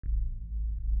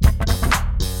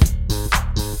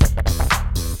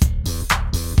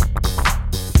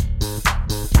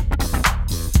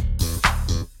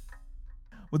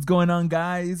What's going on,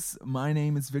 guys? My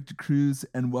name is Victor Cruz,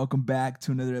 and welcome back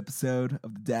to another episode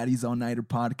of the Daddy's All Nighter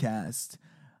podcast.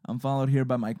 I'm followed here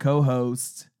by my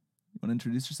co-host. You want to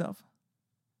introduce yourself?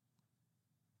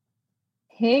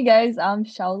 Hey guys, I'm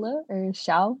Shaula or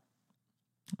Shao.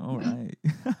 All right.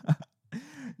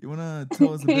 You want to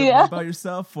tell us a bit more Yeah. about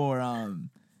yourself, or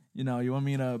you want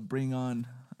me to bring on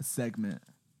a segment?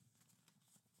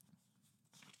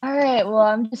 All right. Well,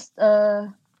 I'm just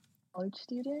a college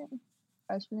student,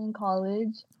 freshman in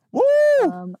college.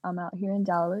 Woo! I'm out here in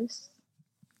Dallas.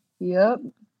 Yep.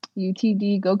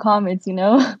 UTD, go Comets, you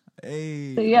know.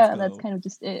 Hey, So let's yeah, that's go. kind of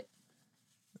just it.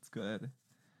 That's good.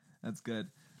 That's good.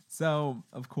 So,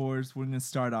 of course, we're going to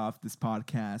start off this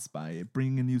podcast by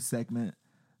bringing a new segment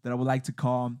that I would like to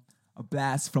call A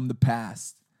Blast from the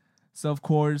Past. So, of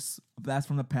course, A Blast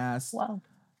from the Past. Wow.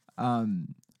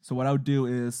 So what I would do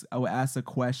is I would ask a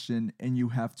question and you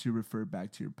have to refer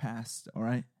back to your past, all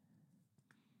right?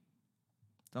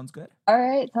 Sounds good? All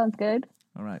right, sounds good.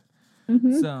 All right.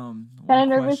 Mhm. So, one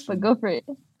Kind of nervous, but question. go for it.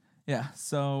 Yeah,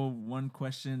 so one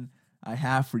question I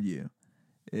have for you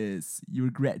is you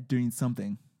regret doing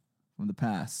something from the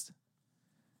past?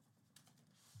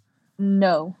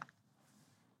 No,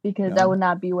 because I No? would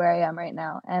not be where I am right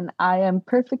now, and I am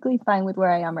perfectly fine with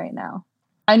where I am right now.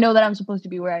 I know that I'm supposed to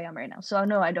be where I am right now, so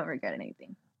no, I don't regret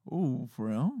anything. Ooh, for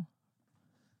real?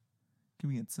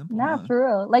 Keeping it simple, Nah, huh? for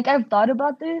real. Like I've thought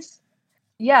about this.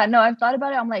 Yeah, no, I've thought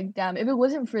about it. I'm like, damn, if it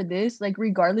wasn't for this, like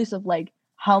regardless of like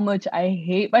how much I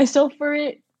hate myself for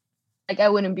it, like I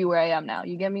wouldn't be where I am now.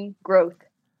 You get me? Growth.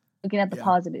 Looking at the Yeah.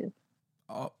 positive.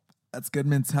 Oh, that's good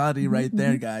mentality hmm right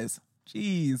there, hmm guys.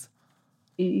 Jeez.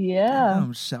 Yeah.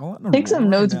 Damn, Shell on a Take roll some right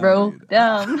notes, now, bro. dude.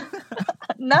 Damn.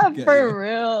 I Not get you. for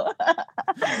real.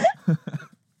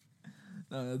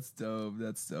 No, that's dope.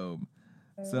 That's dope.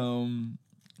 So,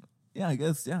 yeah, I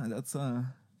guess that's a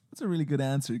really good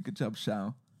answer. Good job,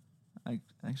 Shao. I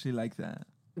actually like that.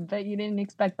 Bet you didn't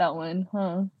expect that one,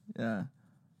 huh? Yeah.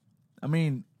 I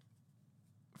mean,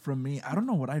 from me, I don't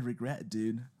know what I regret,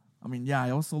 dude. I mean, yeah,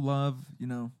 I also love,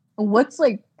 What's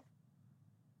like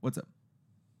what's up?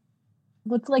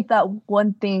 what's like that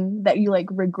one thing that you like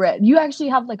regret? You actually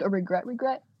have like a regret?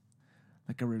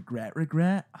 Like a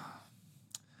regret?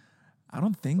 I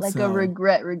don't think Like a so.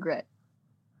 regret.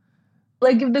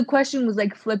 Like if the question was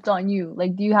like flipped on you,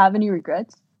 like do you have any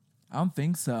regrets? I don't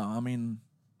think so. I mean,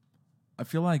 I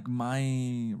feel like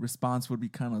my response would be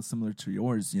kind of similar to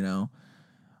yours,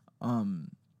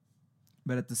 Um,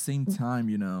 but at the same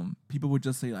time, people would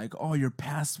just say like, "Oh, your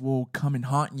past will come and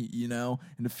haunt you,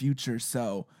 in the future.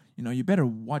 So, you better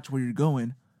watch where you're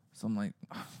going." So I'm like,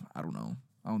 I don't know.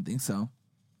 I don't think so.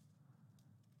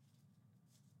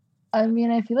 I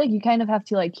mean, I feel like you kind of have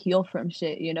to like heal from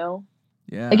shit, you know?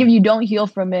 Like Yeah, if you don't heal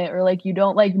from it or like you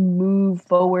don't like move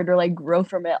forward or like grow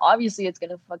from it, obviously it's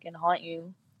gonna fucking haunt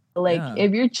you. But like yeah,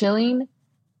 if you're chilling,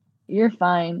 you're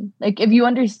fine. Like if you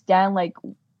understand like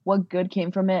what good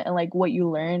came from it and like what you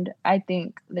learned, I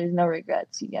think there's no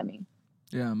regrets, you get me?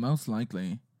 yeah. Most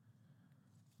likely.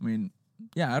 I mean,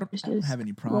 yeah. It's I don't just have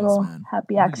any problems, little man.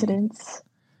 happy I'm really, accidents.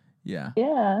 yeah.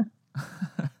 Yeah.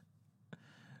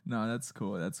 No, that's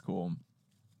cool. That's cool.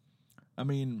 I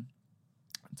mean,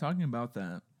 talking about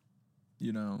that,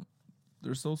 you know,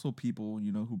 there's also people,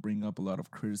 who bring up a lot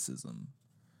of criticism,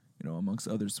 amongst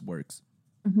others' works.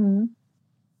 Mhm.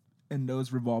 And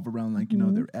those revolve around like,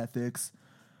 Mhm. their ethics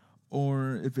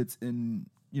or if it's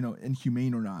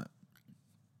inhumane or not.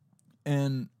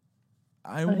 And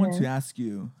I want to Okay. ask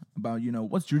you about,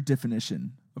 what's your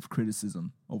definition of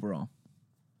criticism overall?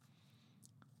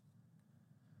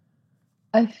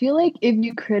 I feel like if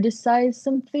you criticize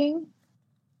something,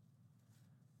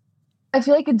 I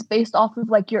feel like it's based off of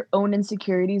like your own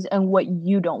insecurities and what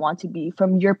you don't want to be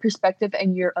from your perspective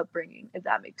and your upbringing, if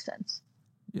that makes sense.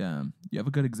 Yeah. You have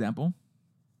a good example?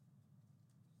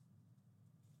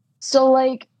 So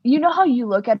like, you know how you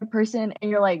look at a person and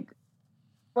you're like,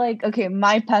 okay,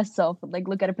 my past self would like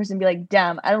look at a person and be like,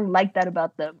 damn, I don't like that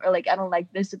about them, or like I don't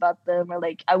like this about them, or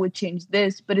like I would change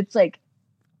this, but it's like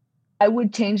I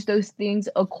would change those things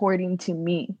according to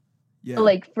me. But Yeah.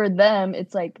 like for them,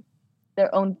 it's like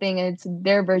their own thing and it's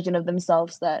their version of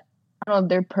themselves that I don't know if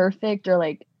they're perfect or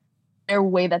like their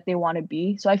way that they want to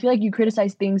be. So I feel like you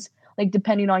criticize things like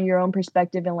depending on your own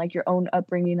perspective and like your own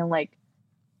upbringing and like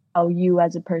how you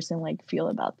as a person like feel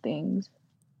about things.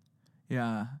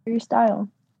 Yeah. Your style.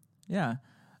 Yeah.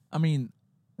 I mean,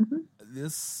 hmm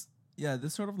this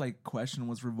sort of like question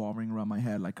was revolving around my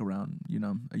head like around,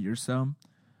 a year or so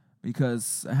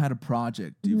because I had a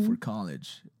project due hmm for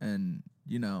college and,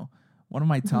 one of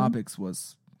my hmm topics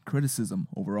was criticism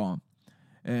overall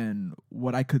and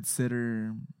what I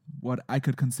consider what I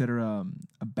could consider a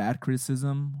bad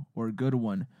criticism or a good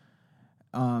one.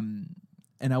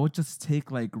 And I would just take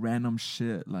like random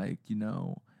shit, like,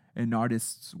 an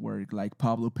artist's work, like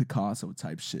Pablo Picasso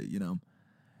type shit,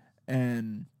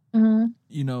 and Mhm.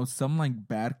 some like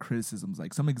bad criticisms,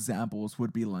 like some examples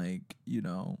would be like,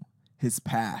 his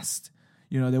past.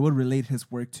 They would relate his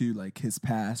work to like his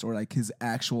past or like his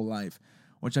actual life,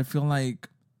 which I feel like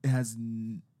it has,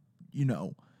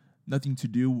 nothing to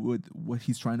do with what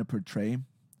he's trying to portray,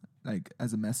 like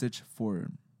as a message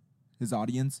for his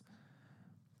audience.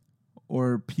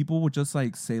 Or people would just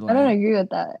like say I don't like, agree with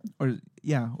that.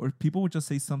 or people would just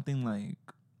say something like,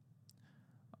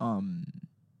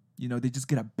 they just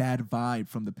get a bad vibe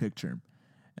from the picture.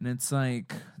 And it's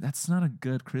like, that's not a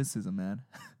good criticism, man.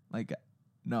 Like,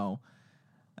 no,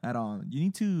 at all. You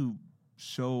need to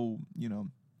show, you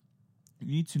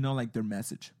need to know like their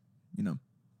message, you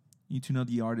need to know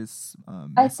the artist's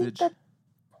I think message. that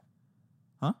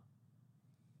Huh?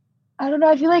 I don't know.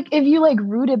 I feel like if you like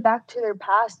root it back to their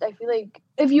past, I feel like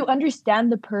if you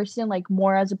understand the person like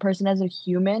more as a person, as a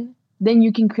human, then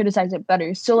you can criticize it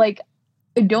better. So like,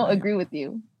 I don't Right. agree with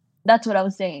you. That's what I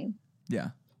was saying. Yeah.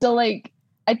 So like,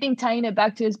 I think tying it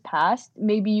back to his past,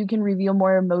 maybe you can reveal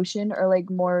more emotion or like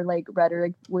more like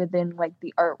rhetoric within like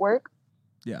the artwork.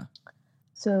 Yeah.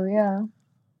 So yeah.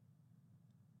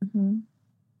 hmm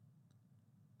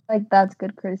Like that's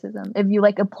good criticism. If you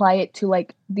like apply it to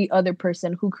like the other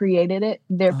person who created it,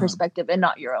 their Uh-huh. perspective and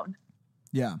not your own.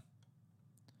 Yeah.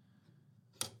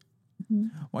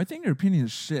 Mhm. Well, I think your opinion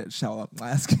is shit, shall I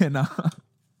ask? No.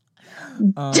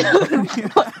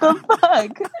 Dude, what the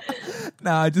fuck?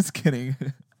 Nah, just kidding.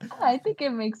 I think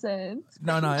it makes sense.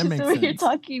 No, it Just the makes way you're sense.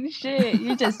 talking shit,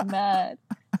 you're just mad.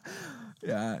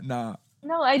 Yeah, nah.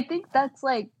 No, I think that's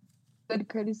like good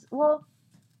criticism. Well,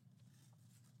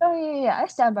 oh yeah, I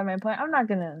stand by my point. I'm not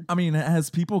gonna I mean, has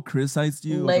people criticized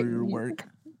you over let your you. work?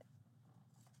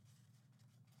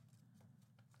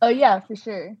 Oh yeah, for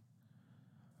sure.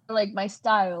 Like my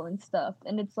style and stuff,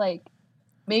 and it's like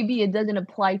maybe it doesn't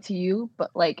apply to you,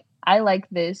 but like I like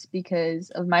this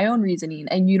because of my own reasoning,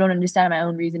 and you don't understand my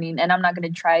own reasoning, and I'm not gonna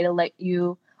try to let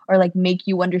you or like make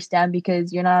you understand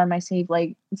because you're not on my same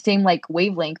like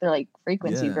wavelength or like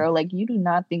frequency, Yeah. bro. Like you do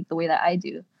not think the way that I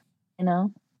do, you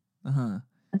know? Uh-huh.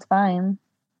 It's fine.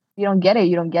 If you don't get it,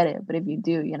 you don't get it. But if you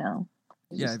do, you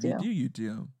Yeah, just if you do. do, you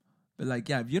do. But like,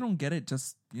 yeah, if you don't get it,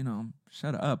 just,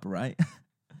 shut up, right?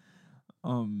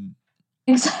 um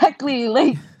Exactly.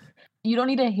 Like you don't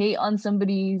need to hate on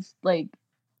somebody's like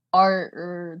art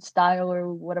or style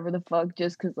or whatever the fuck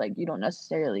just because like you don't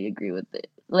necessarily agree with it.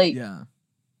 Like, yeah,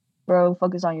 bro,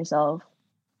 focus on yourself.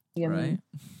 You know what I right?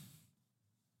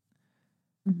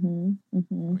 mean?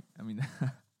 Mm-hmm. I mean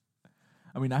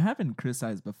I mean, I have been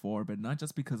criticized before, but not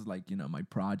just because like, my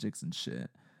projects and shit.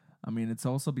 I mean, it's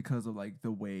also because of like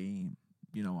the way,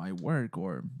 I work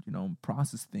or,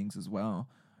 process things as well.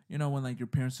 When like your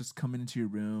parents just come into your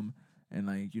room and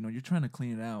like, you're trying to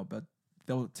clean it out, but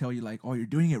they'll tell you like, "Oh, you're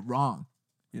doing it wrong."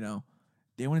 You know,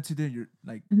 they want it to do your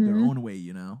like their Mm-hmm. own way,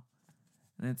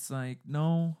 And it's like,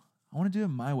 "No, I want to do it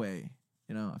my way."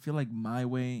 I feel like my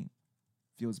way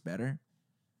feels better.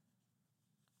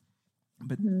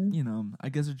 But, Mm-hmm. I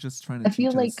guess they're just trying to I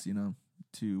feel teach like, us,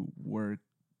 to work,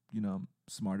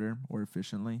 smarter or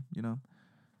efficiently.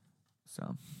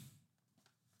 So,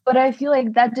 but I feel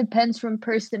like that depends from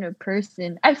person to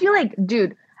person. I feel like,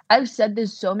 dude, I've said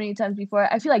this so many times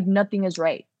before. I feel like nothing is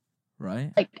right.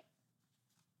 right? Like,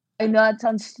 I know that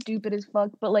sounds stupid as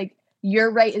fuck, but like,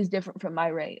 your right is different from my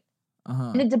right. And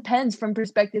Uh-huh. it depends from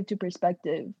perspective to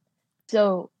perspective.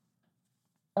 So,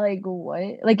 like,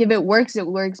 what? Like, if it works,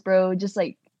 bro. Just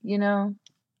like,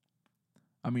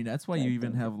 I mean, that's why I you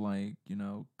even think. have like,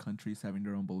 countries having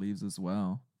their own beliefs as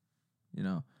well. You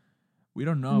know, we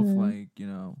don't know if Mhm. like,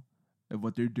 if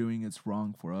what they're doing is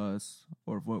wrong for us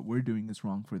or if what we're doing is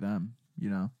wrong for them.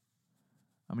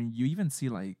 I mean, you even see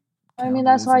like I mean,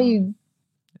 that's why cannibalism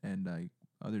you. and like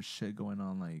other shit going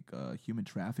on, like human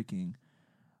trafficking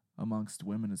amongst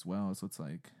women as well. So it's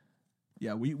like,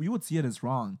 yeah, we would see it as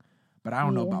wrong, but I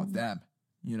don't know Yeah. about them.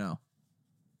 You know,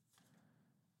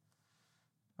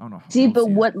 I don't know how See, they'll but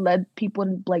see it. what led people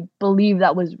to like believe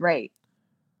that was right?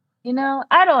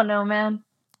 I don't know, man. It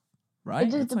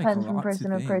Right? just It's like a depends from lot to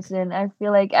person to think. person. I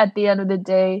feel like at the end of the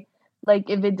day, like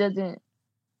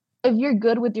if you're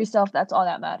good with yourself, that's all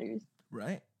that matters.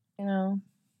 Right? You know.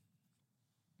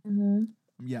 hmm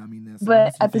Yeah, I mean, as long But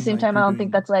as you at the think same like time, I you're don't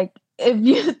think doing. that's like if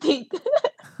you think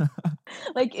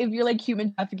like if you're like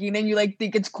human trafficking and you like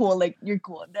think it's cool, like you're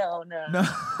cool. No, no, No. no.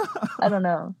 I don't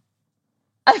know.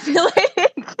 I feel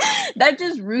like that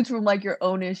just roots from like your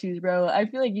own issues, bro. I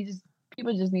feel like you just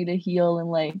People just need to heal and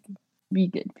like be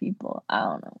good people. I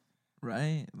don't know.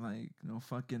 Right? Like no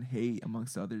fucking hate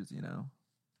amongst others, you know,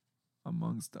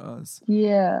 amongst us.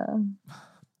 Yeah.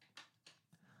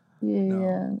 No,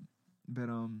 Yeah. but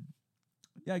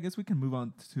yeah, I guess we can move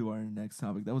on to our next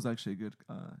topic. That was actually a good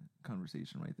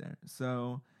conversation right there.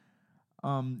 So,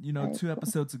 you know, Alright, 2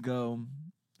 episodes ago,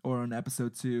 or on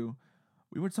episode 2,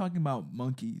 we were talking about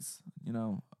monkeys. You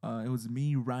know, it was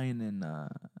me, Ryan,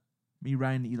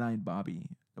 Eli, and Bobby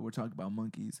that were talking about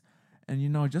monkeys. And you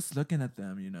know, just looking at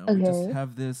them, you know, we just okay.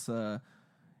 have this,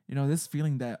 you know, this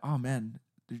feeling that, oh man,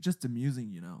 they're just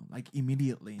amusing. You know, like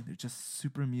immediately they're just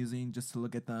super amusing just to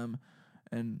look at them,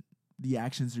 and the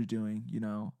actions they're doing. You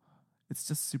know, it's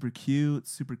just super cute,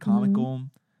 super Mm-hmm. comical.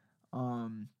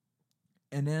 Um,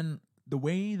 and then the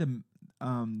way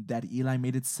that Eli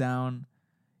made it sound,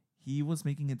 he was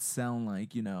making it sound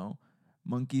like, you know,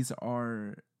 monkeys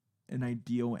are an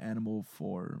ideal animal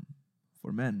for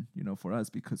men, you know, for us,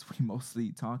 because we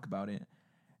mostly talk about it.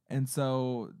 And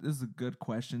so this is a good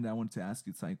question that I wanted to ask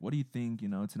you. It's like, what do you think, you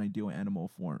know, it's an ideal animal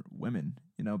for women?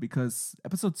 You know, because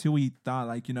episode 2 we thought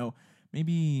like, you know,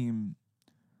 maybe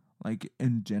like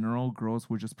in general girls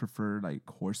would just prefer like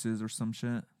horses or some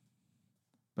shit.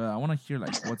 But I want to hear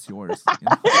like what's yours, you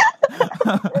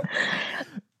know?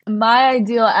 My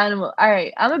ideal animal. All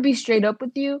right, I'm gonna be straight up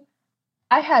with you.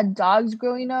 I had dogs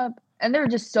growing up, and they were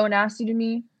just so nasty to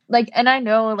me. Like, and I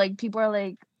know, like, people are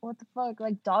like, "What the fuck?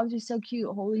 Like, dogs are so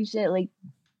cute. Holy shit!" Like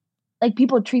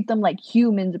people treat them like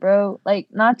humans, bro. Like,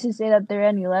 not to say that they're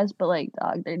any less, but like,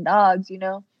 they're dogs, you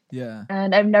know. Yeah.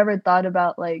 And I've never thought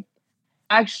about like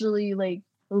actually like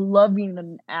loving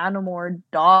an animal or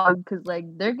dog because like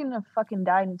they're gonna fucking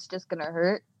die and it's just gonna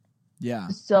hurt. Yeah.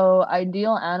 So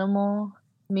ideal animal,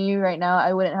 me right now,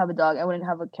 I wouldn't have a dog. I wouldn't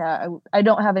have a cat. I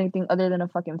don't have anything other than a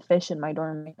fucking fish in my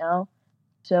dorm right now.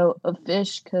 So a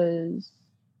fish, cause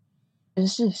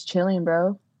it's just chilling,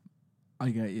 bro. I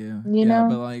get you. You Yeah, but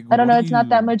know, like I don't what know. do It's not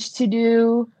that you much to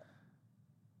do.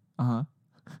 uh-huh.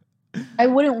 I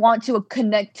wouldn't want to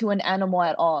connect to an animal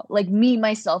at all. Like me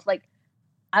myself, like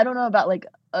I don't know about like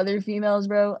other females,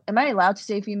 bro. Am I allowed to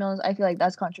say females? I feel like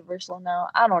that's controversial now.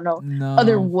 I don't know.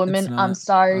 Other No, it's women, I'm not. Other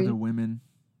sorry. women.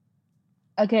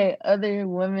 Okay, other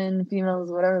women,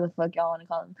 females, whatever the fuck y'all want to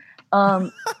call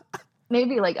them.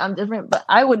 Maybe like I'm different, but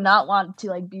I would not want to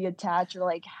like be attached or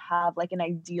like have like an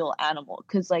ideal animal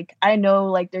because like I know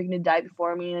like they're gonna die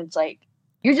before me, and it's like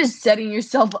you're just setting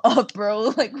yourself up,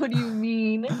 bro. Like, what do you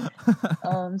mean?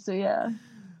 So yeah.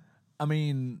 I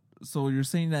mean, so you're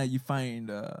saying that you find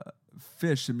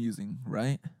fish amusing,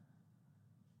 right?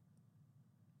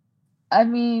 I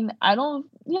mean, I don't.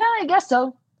 Yeah, I guess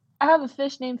so. I have a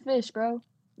fish named Fish, bro.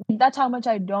 Like, that's how much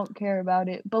I don't care about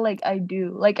it, but like I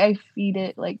do. Like I feed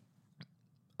it like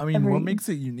I mean, what every makes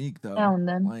it unique though? now and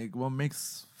then. Like what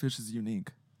makes fishes unique?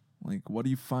 Like what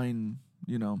do you find,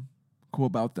 you know, cool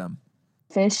about them?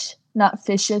 Fish, not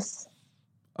fishes.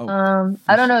 Oh,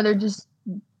 I don't fish. know. They're just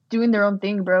doing their own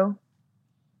thing, bro.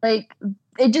 Like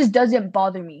it just doesn't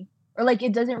bother me, or like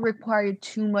it doesn't require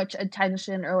too much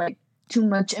attention or like too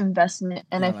much investment,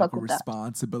 and Yeah, I like fuck a with that.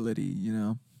 responsibility, you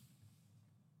know.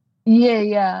 Yeah,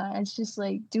 yeah. It's just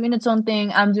like doing its own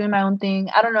thing. I'm doing my own thing.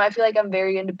 I don't know. I feel like I'm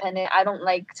very independent. I don't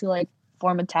like to like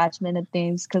form attachment and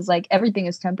things because like everything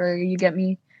is temporary. You get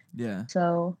me? Yeah.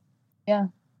 So yeah,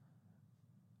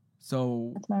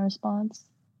 So that's my response.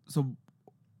 so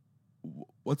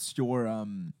what's your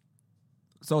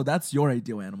so that's your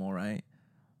ideal animal, right?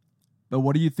 But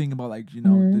what do you think about like, you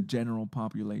know, the Hmm. general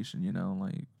population, you know,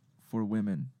 like for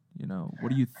women, you know, what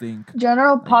do you think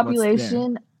General like what's there?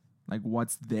 population. Like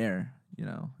what's there, you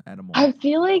know, animal? I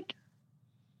feel like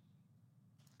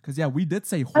Cuz yeah, we did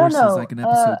say I don't horses know. like in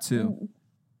episode 2.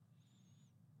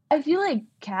 I feel like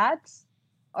cats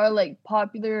are like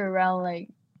popular around like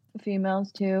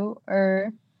females too,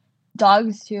 or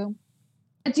dogs too.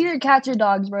 It's either cats or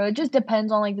dogs, bro. It just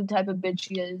depends on like the type of bitch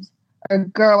she is, or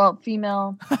girl,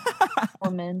 female,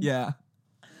 woman. Yeah.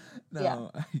 Yeah.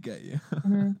 No, I get you.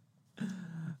 Hmm.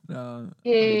 No,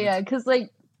 Yeah, I yeah, mean yeah. it's Cause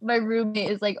like my roommate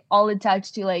is like all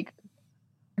attached to like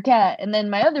her cat, and then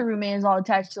my other roommate is all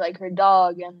attached to like her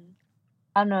dog, and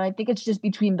I don't know. I think it's just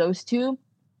between those two.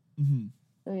 mhm.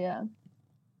 So yeah.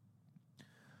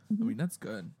 I Hmm. mean that's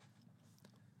good.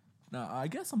 No, I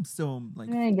guess I'm still like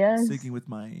I sticking guess.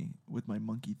 with my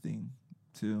monkey thing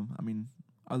too. I mean,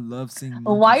 I love seeing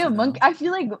Why monkeys, a you monkey? know, I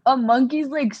feel like a monkey's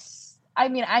like. I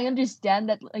mean, I understand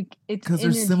that like it's because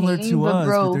they're similar entertaining, to but us,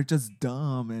 but they're bro, just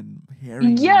dumb and hairy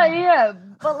yeah, and yeah,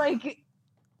 but like,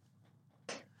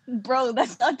 bro,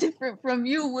 that's not different from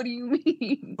you. What do you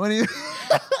mean? what do you?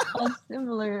 All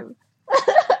similar.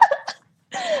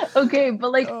 Okay,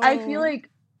 but like I feel Oh. like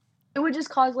it would just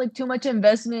cause like too much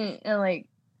investment and like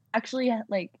actually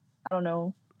like I don't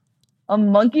know. A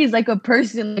monkey is like a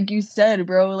person, like you said,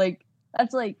 bro. Like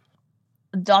that's like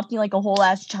adopting like a whole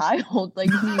ass child.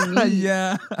 Like what do you mean?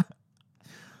 Yeah.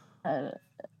 Uh,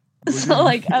 We're so doing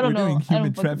like I we're don't doing know. I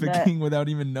human don't fuck with that. trafficking without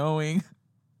even knowing.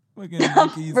 Fucking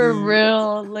monkeys, For dude.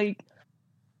 real. Like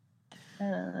I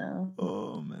don't know.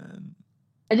 Oh man.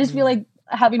 I I just feel mean, like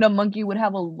having a monkey would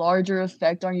have a larger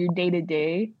effect on your day to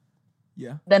day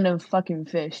yeah. than a fucking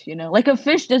fish, you know? Like a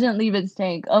fish doesn't leave its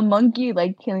tank. A monkey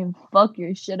like can fuck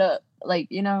your shit up. Like,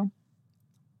 you know?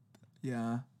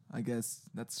 Yeah, I guess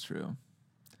that's true.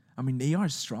 I mean, they are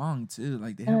strong too.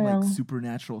 Like they I have don't like know.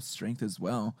 supernatural strength as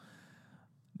well.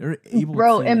 They're able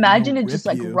Bro, to, imagine it just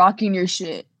rip like you. rocking your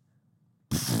shit.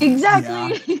 Yeah,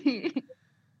 Exactly.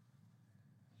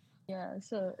 Yeah,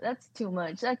 so that's too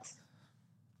much. it's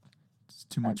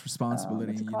too much responsibility.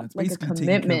 What's it You know, called? it's Like a basically taking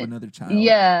care of commitment. another child.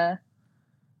 Yeah.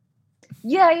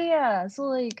 Yeah. So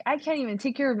like I can't even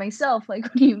take care of myself. Like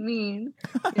what do you mean?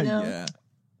 You know? Yeah.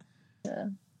 Yeah,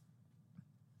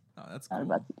 Oh, that's not cool.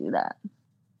 about to do that.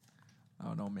 I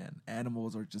don't know, man.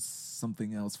 Animals are just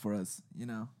something else for us. You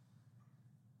know.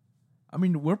 I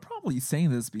mean, we're probably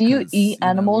saying this Do you because eat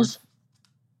animals?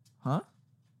 huh?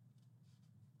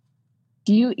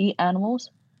 Do you eat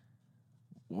animals?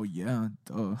 Well, yeah.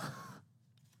 Duh.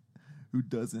 Who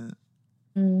doesn't?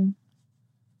 Mm,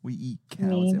 We eat cows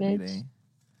me, every bitch. day.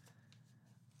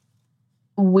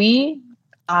 We,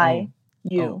 Oh, I, oh,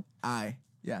 you.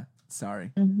 yeah.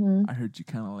 Sorry, Hmm. I heard you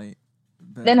kind of late.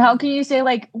 But Then how can you say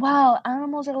like, wow,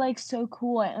 animals are like so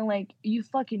cool and like you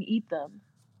fucking eat them?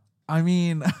 I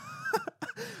mean,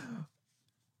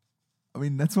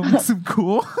 that's what makes them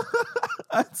cool.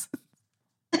 That's-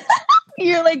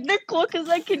 You're like, they're cool because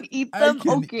I can eat I them.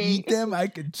 can Okay. eat them. I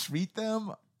can treat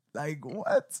them. Like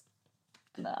what?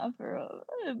 Nah, for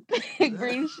real. Big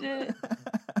brain shit.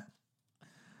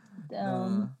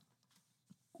 Nah.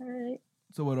 All right.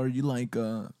 So what are you like?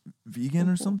 Vegan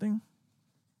or Cool. something?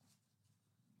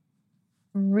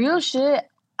 Real shit.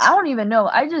 I don't even know.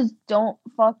 I just don't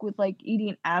fuck with like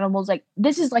eating animals. Like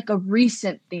this is like a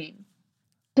recent thing.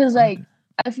 Cause like Okay.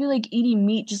 I feel like eating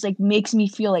meat just like makes me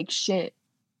feel like shit.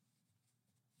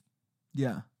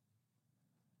 Yeah.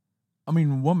 I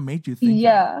mean, what made you think that?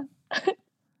 Yeah.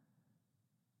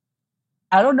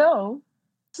 I don't know.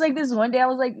 It's like this one day I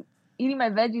was like eating my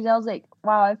veggies. I was like,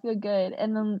 wow, I feel good.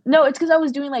 And then no, it's because I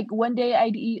was doing like one day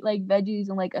I'd eat like veggies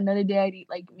and like another day I'd eat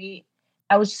like meat.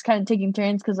 I was just kind of taking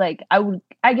turns because like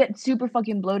I get super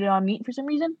fucking bloated on meat for some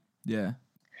reason. Yeah.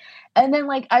 And then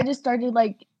like I just started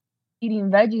like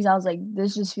eating veggies. I was like,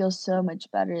 this just feels so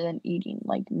much better than eating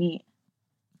like meat.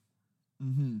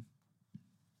 Mm-hmm.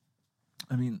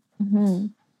 I mean, Hmm.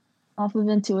 Off of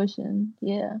intuition.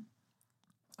 Yeah.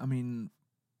 I mean,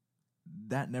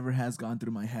 that never has gone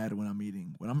through my head when I'm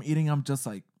eating. When I'm eating, I'm just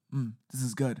like, this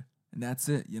is good, and that's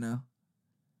it, you know.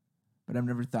 But I've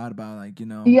never thought about like,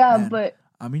 Yeah, man, but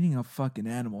I'm eating a fucking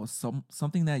animal,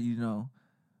 something that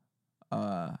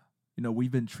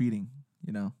we've been treating,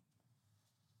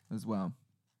 as well.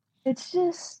 it's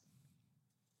just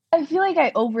I feel like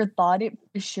I overthought it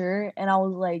for sure, and I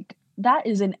was like, "That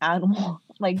is an animal."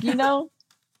 Like, you know?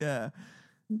 Yeah,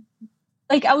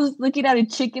 Like, I was looking at a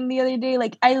chicken the other day,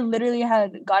 like, I literally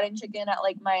had gotten chicken at,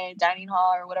 like, my dining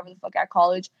hall or whatever the fuck at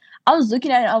college. I was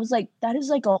looking at it, I was like, "That is,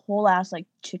 like, a whole ass, like,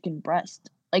 chicken breast."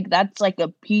 Like, that's, like, a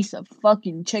piece of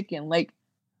fucking chicken, like,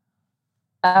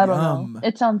 I don't know. yum,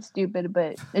 It sounds stupid,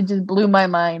 but it just blew my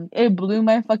mind. It blew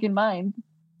my fucking mind.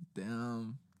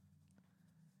 damn.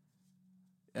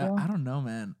 Yeah, So I don't know,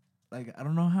 man. Like, I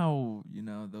don't know how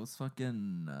those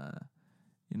fucking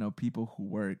people who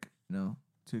work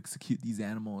to execute these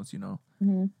animals.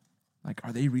 mhm. Like,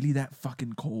 are they really that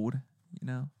fucking cold?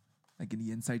 Like in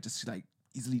the inside, just to, like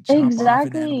easily chop off an animal's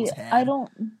Exactly. head. I don't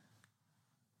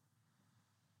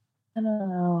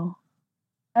know.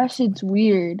 That shit's Like,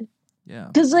 weird. yeah,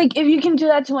 Cause like if you can do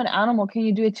that to an animal, can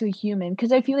you do it to a human?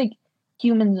 Cause I feel like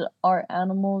humans are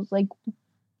animals. Like,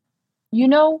 you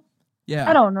know? I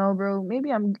yeah. don't know, bro.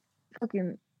 Maybe I'm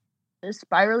fucking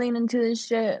spiraling into this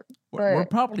shit. We're But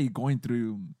probably going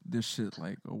through this shit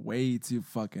like way too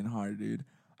fucking hard, dude.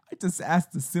 I just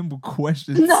asked a simple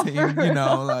question not for saying,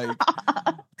 real. like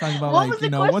talking about What like, was the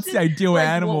what's the question? ideal Like, what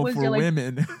animal was for your like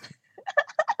women?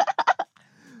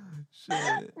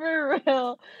 Shit. for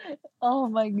real? Oh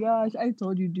my gosh. I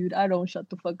told you, dude, I don't shut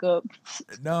the fuck up.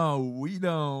 No, we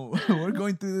don't. We're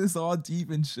going through this all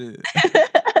deep and shit.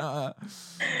 uh,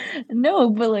 No,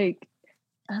 but like,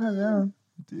 I don't know.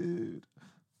 dude.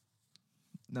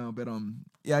 No, but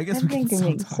yeah, I guess we can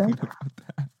Everything can stop make talking sense.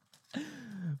 about that.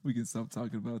 We can stop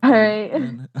talking about All that. right.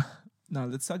 And now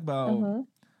let's talk about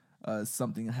Uh-huh.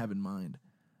 something I have in mind.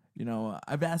 You know,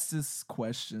 I've asked this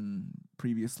question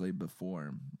previously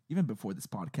before, even before this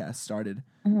podcast started.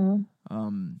 Mm-hmm.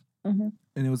 Um, Mm-hmm.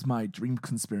 and it was my dream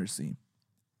conspiracy.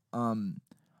 Um,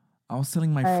 I was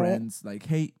telling my All right. friends, like,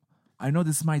 hey, I know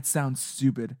this might sound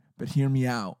stupid, but hear me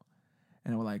out.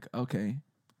 And they were like, okay.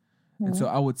 And Mm-hmm. so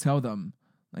I would tell them,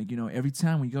 like, every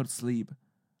time we go to sleep,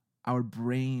 our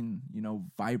brain,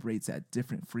 vibrates at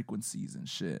different frequencies and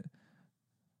shit.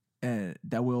 And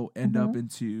that will end Mm-hmm. up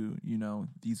into,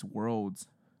 these worlds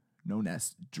known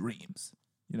as dreams,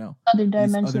 Other these other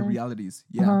dimensions. realities.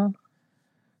 Yeah. Uh-huh.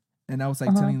 And I was like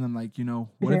Uh-huh. telling them, like, For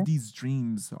what if sure. these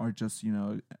dreams are just,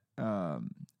 an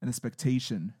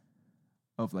expectation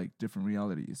of like different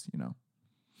realities?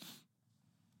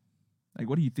 Like,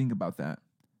 what do you think about that?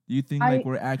 Do you think like I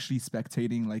we're actually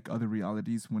spectating like other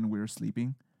realities when we're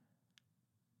sleeping?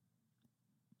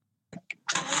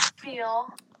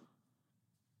 feel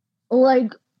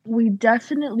like we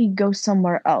definitely go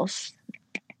somewhere else.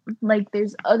 Like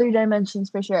there's other dimensions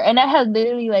for sure. And I had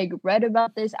literally like read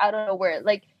about this. I don't know where.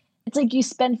 Like it's like you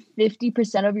spend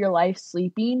 50% of your life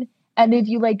sleeping, and if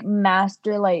you like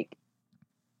master like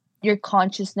your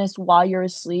consciousness while you're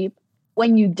asleep,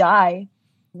 when you die,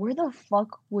 where the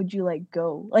fuck would you like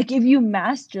go? Like if you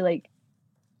master like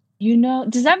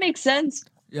does that make sense?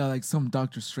 Yeah, like some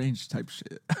Doctor Strange type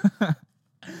shit.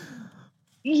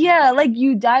 Yeah, like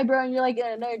you die, bro, and you're like in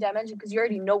another dimension because you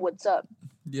already know what's up.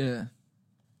 Yeah.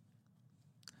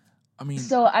 I mean,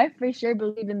 So I for sure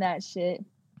believe in that shit.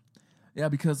 yeah,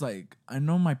 because like I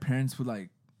know my parents would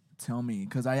like tell me,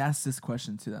 because I asked this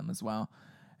question to them as well,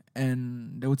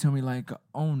 and they would tell me like,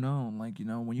 oh no, like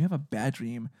when you have a bad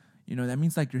dream, that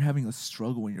means like you're having a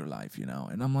struggle in your life,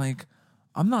 and I'm like,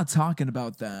 I'm not talking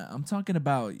about that. I'm talking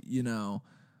about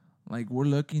like we're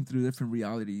looking through different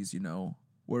realities,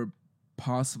 we're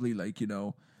possibly like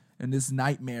in this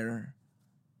nightmare,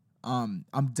 I'm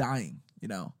dying,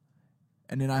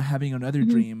 and then I'm having another Mhm.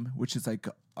 dream, which is like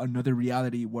another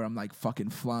reality where I'm like fucking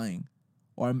flying,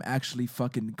 or I'm actually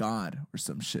fucking God or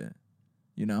some shit,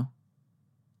 you know?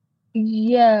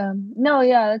 Yeah. No,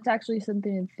 yeah, that's actually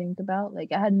something to think about.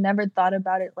 Like I had never thought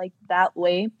about it like that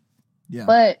way. Yeah,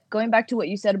 But going back to what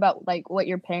you said about like what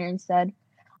your parents said,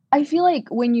 I feel like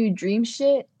when you dream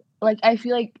shit, like I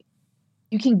feel like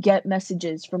you can get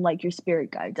messages from like your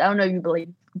spirit guides. I don't know if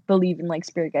you believe in like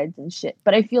spirit guides and shit,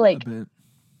 but I feel a like bit.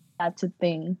 that's a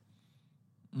thing.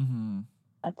 Mm-hmm.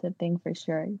 That's a thing for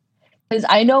sure. Because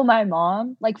I know my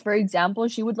mom, like for example,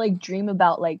 she would like dream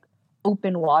about like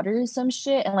open water or some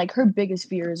shit, and like her biggest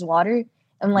fear is water,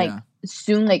 and Yeah. like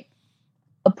soon like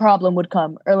a problem would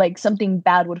come or like something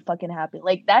bad would fucking happen.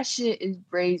 Like that shit is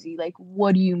crazy. Like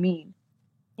what do you mean?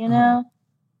 You Uh-huh. know,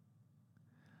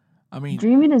 I mean,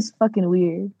 dreaming is fucking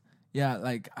weird. yeah,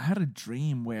 like I had a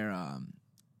dream where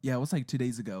yeah, it was like 2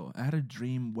 days ago. I had a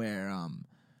dream where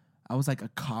I was like a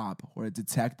cop or a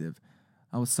detective.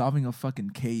 I was solving a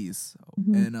fucking case,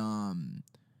 Mhm. and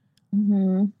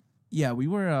Mhm. yeah, we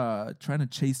were trying to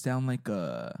chase down like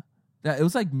a, yeah, it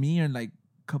was like me and like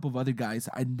a couple of other guys.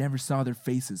 I never saw their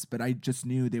faces, but I just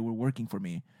knew they were working for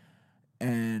me.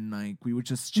 And like we were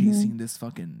just Mhm. chasing this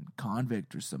fucking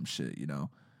convict or some shit,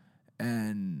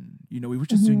 And we were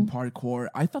just doing Mhm. parkour.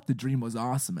 I thought the dream was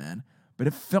awesome, man, but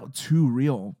it felt too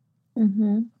real.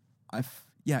 Mhm.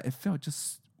 Yeah, it felt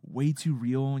just way too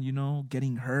real,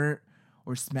 getting hurt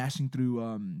or smashing through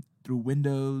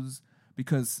windows,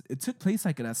 because it took place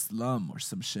like in a slum or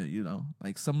some shit,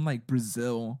 like some like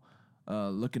Brazil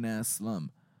looking ass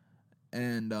slum.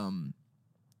 And Mhm.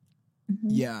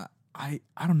 yeah, I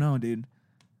don't know, dude.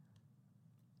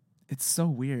 It's so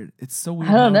weird. It's so I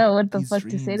weird don't how know what the these fuck to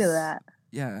say to dreams, that.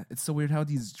 yeah, it's so weird how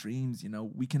these dreams,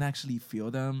 we can actually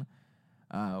feel them.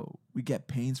 We get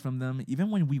pains from them.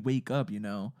 Even when we wake up,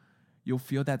 you'll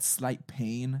feel that slight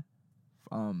pain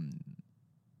um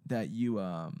that you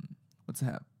what's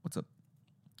up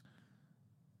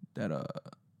that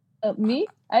I, Me?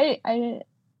 I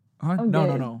huh? I'm No,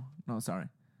 no, good. no, no, sorry.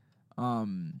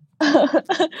 um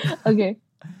Okay.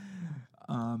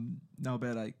 no,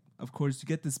 but like of course you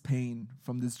get this pain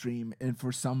from this dream, and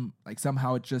for some, like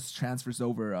somehow it just transfers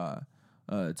over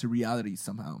to reality.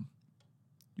 Somehow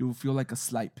you'll feel like a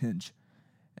slight pinch,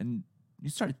 and you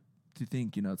start to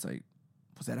think, it's like,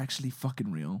 was that actually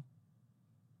fucking real?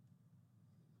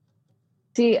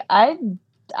 See,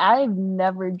 I've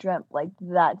never dreamt like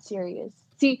that serious.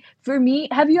 See, for me,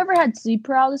 have you ever had sleep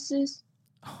paralysis?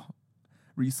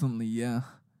 Recently, yeah.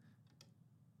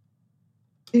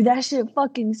 Dude, that shit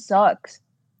fucking sucks.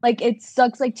 Like it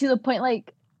sucks like to the point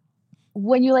like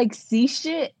when you like see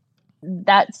shit,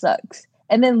 that sucks.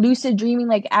 And then lucid dreaming,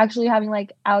 like actually having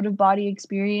like out of body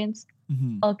experience.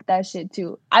 Hmm. Fuck that shit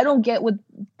too. I don't get what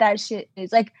that shit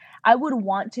is. Like, I would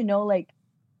want to know, like,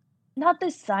 not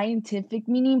the scientific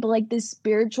meaning, but like the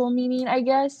spiritual meaning, I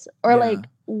guess. Or Yeah. like,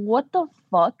 what the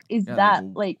fuck is Yeah. Like,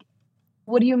 that? Like,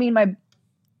 what do you mean my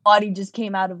body just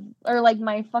came out of, or like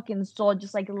my fucking soul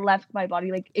just like left my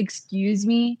body? Like, excuse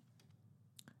me?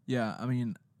 yeah. I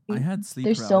mean, I had sleep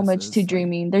There's so much to paralysis. Like,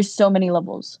 dreaming. There's so many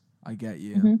levels. I get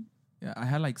you. Hmm. Yeah, I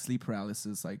had like sleep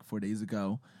paralysis like 4 days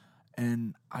ago,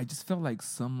 and I just felt like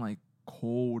some like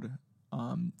cold,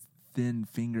 um, thin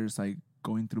fingers like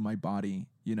going through my body,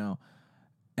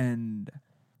 and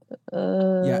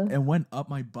yeah, Uh, it went up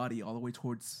my body all the way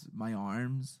towards my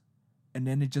arms, and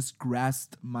then it just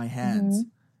grasped my hands, mhm.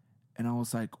 and I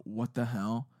was like, "What the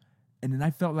hell?" And then I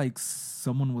felt like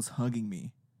someone was hugging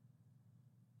me,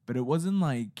 but it wasn't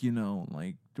like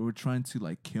like they were trying to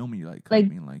like kill me, like hug Like,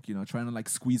 me, like trying to like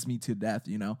squeeze me to death.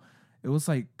 It was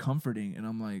like comforting, and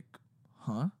I'm like,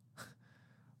 huh,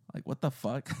 like what the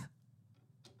fuck.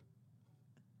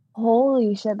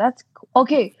 holy shit,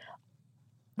 okay.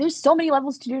 There's so many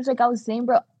levels to dreams, like I was saying,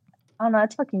 bro. I don't know,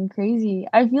 that's fucking crazy.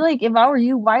 I feel like if I were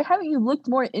you, why haven't you looked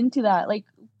more into that? Like,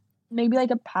 maybe like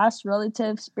a past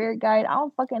relative, spirit guide. I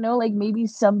don't fucking know. Like maybe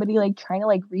somebody like trying to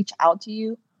like reach out to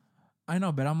you. I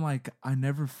know, but I'm like, I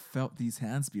never felt these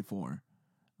hands before.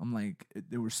 I'm like,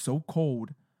 they were so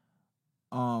cold.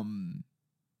 Um,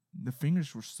 the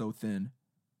fingers were so thin.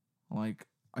 Like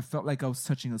I felt like I was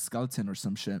touching a skeleton or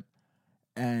some shit.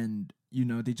 And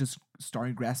they just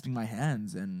started grasping my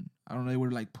hands, and I don't know, they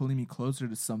were like pulling me closer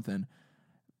to something.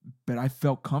 But I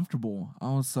felt comfortable.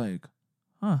 I was like,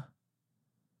 huh,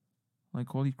 like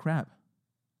holy crap,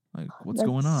 like what's That's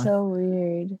going on? so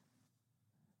weird.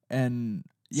 And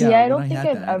See, yeah, I when don't I think had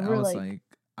I've that, I ever was like, like,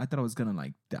 I thought I was gonna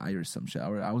like die or some shit,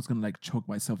 or I was gonna like choke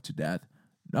myself to death.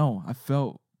 No, I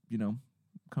felt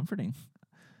comforting.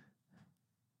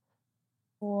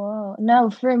 whoa. No,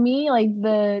 for me, like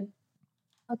the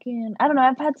fucking, I don't know.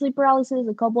 I've had sleep paralysis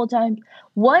a couple of times.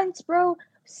 Once, bro,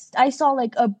 I saw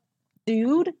like a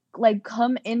dude like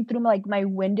come in through like my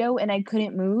window and I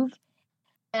couldn't move.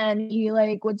 And he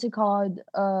like, what's it called?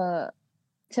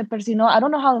 Se persinó. I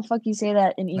don't know how the fuck you say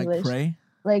that in Like English. pray.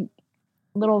 Like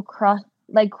little cross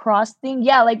thing.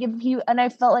 Yeah, like if he, and I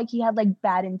felt like he had like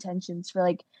bad intentions for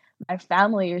like my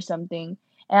family or something.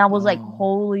 And I was like, Oh,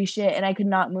 holy shit, and I could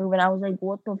not move, and I was like,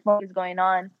 what the fuck is going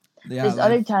on? yeah, This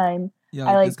other time,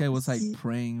 I like this guy was like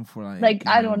praying for like, like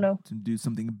I don't know, to do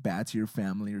something bad to your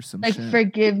family or some like shit.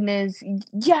 forgiveness.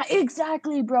 Yeah,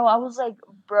 exactly, bro. I was like,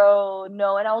 bro,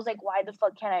 no. And I was like, why the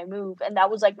fuck can't I move? And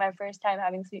that was like my first time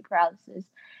having sleep paralysis.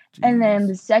 And then Jeez.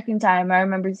 the second time I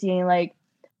remember seeing like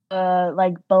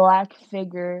black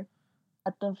figure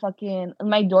at the fucking,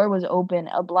 my door was open,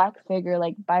 a black figure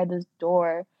like by this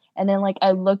door. And then like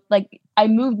I looked, like I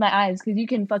moved my eyes because you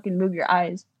can fucking move your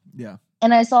eyes. Yeah.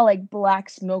 And I saw like black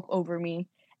smoke over me.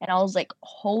 And I was like,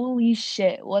 holy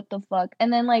shit, what the fuck?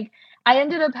 And then like I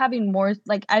ended up having more,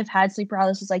 like I've had sleep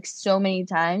paralysis like so many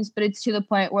times, but it's to the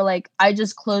point where like I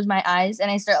just close my eyes and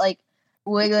I start like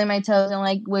wiggling my toes and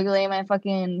like wiggling my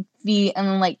fucking feet and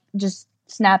then like just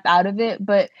snap out of it.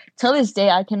 But till this day,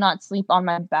 I cannot sleep on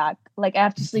my back. Like I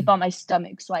have to sleep on my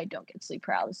stomach so I don't get sleep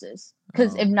paralysis.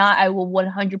 Because if Oh, not, I will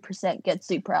 100% get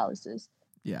sleep paralysis.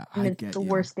 yeah, And I it's get the you.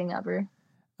 worst thing ever.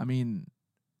 I mean,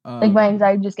 Like my um,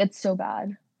 anxiety just gets so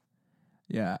bad.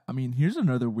 yeah, I mean, here's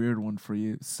another weird one for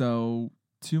you. So,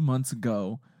 2 months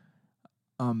ago,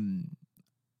 um,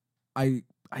 I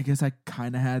I guess I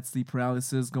kind of had sleep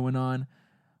paralysis going on.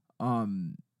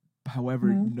 Um, however,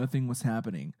 Mhm. nothing was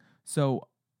happening. So,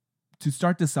 to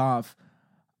start this off,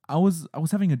 I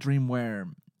was having a dream where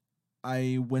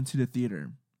I went to the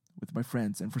theater with my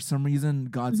friends, and for some reason,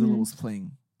 Godzilla Mhm. was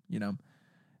playing. You know,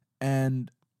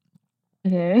 and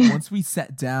Okay. once we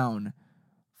sat down,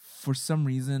 for some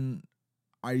reason,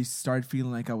 I started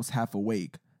feeling like I was half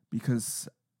awake because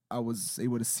I was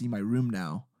able to see my room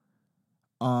now.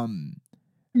 Um,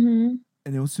 Mhm.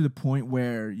 and it was to the point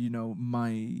where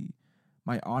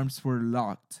my arms were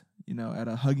locked, at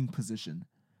a hugging position.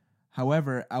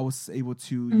 However, I was able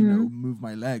to, Mhm. move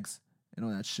my legs and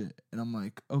all that shit. And I'm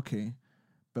like, okay,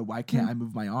 but why can't Mhm. I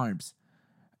move my arms?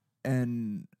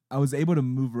 And I was able to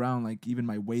move around, like even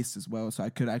my waist as well, so I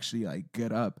could actually like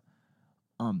get up.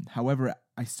 However,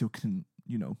 I still couldn't,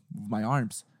 move my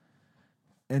arms.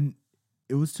 And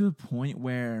it was to a point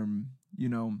where, you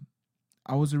know,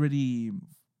 I was already,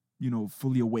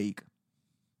 fully awake.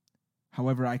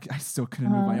 However, I still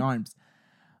couldn't move my Uh-huh. arms.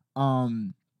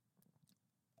 Um,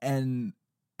 and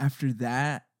after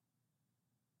that,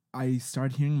 I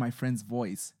started hearing my friend's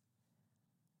voice.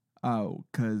 Oh,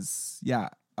 cause yeah,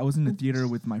 I was in the theater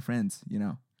with my friends, you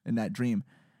know, in that dream,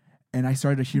 and I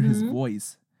started to hear his Mm-hmm.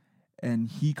 voice, and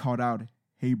he called out,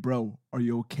 "Hey, bro, are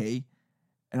you okay?"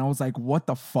 And I was like, "What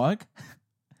the fuck?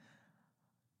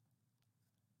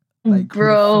 Like, who the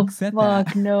Bro, fuck said that?"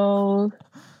 fuck no.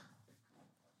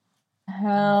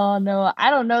 Hell no. I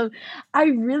don't know. I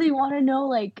really want to know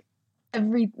like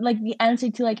the answer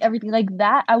to like everything like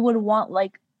that. I would want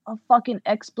like a fucking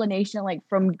explanation like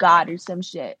from God or some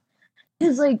shit.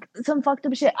 It's like some fucked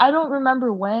up shit. I don't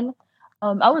remember when.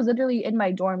 I was literally in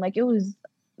my dorm. Like it was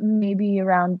maybe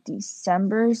around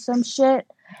December or some shit.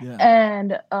 Yeah.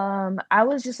 And I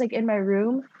was just like in my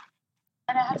room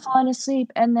and I had fallen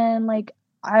asleep and then like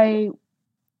I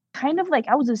kind of like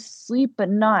I was asleep but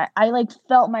not. I like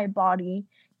felt my body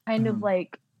kind of Uh-huh.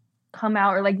 like come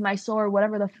out or like my soul or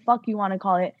whatever the fuck you want to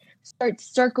call it start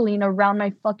circling around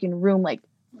my fucking room like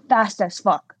fast as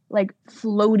fuck, like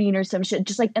floating or some shit,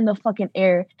 just like in the fucking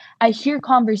air. I hear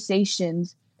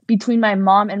conversations between my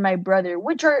mom and my brother,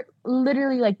 which are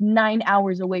literally like 9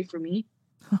 hours away from me.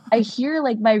 I hear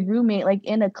like my roommate like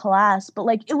in a class, but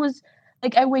like it was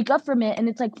like I wake up from it and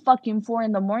it's like fucking 4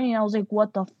 in the morning. I was like,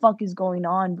 what the fuck is going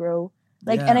on, bro?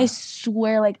 Like, and I Yeah.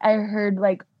 swear, like I heard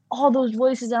like all those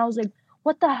voices, and I was like,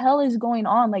 what the hell is going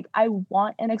on? Like, I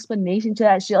want an explanation to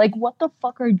that shit. Like, what the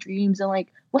fuck are dreams? And like,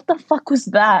 what the fuck was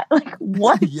that? Like,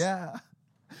 what? Yeah.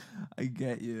 I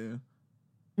get you.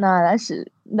 Nah,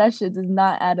 that shit does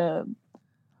not add up.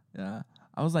 Yeah.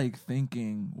 I was like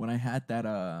thinking when I had that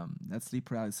sleep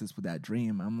paralysis with that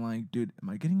dream, I'm like, dude, am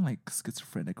I getting like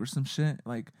schizophrenic or some shit?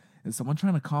 Like, is someone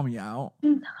trying to call me out?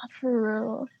 Not for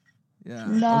real. Yeah. I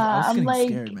Nah, was I'm getting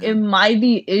scared, like, it man. might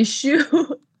be issue.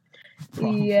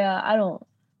 Probably. Yeah, I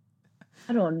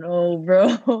don't know,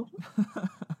 bro.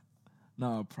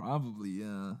 No, probably,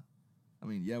 yeah. I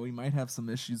mean, yeah, we might have some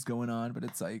issues going on, but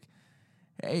it's like,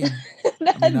 hey,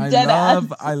 I mean, Not dead ass.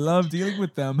 I love dealing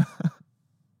with them.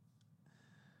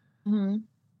 Hmm.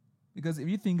 Because if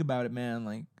you think about it, man,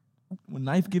 like when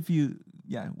life gives you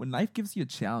a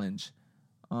challenge,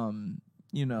 um,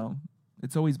 you know,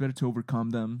 it's always better to overcome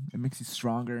them. It makes you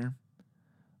stronger.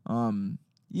 Um,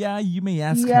 yeah, you may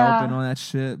ask help and Yeah. all that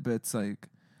shit, but it's like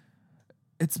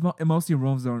it mostly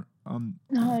revolves around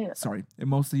No, sorry, it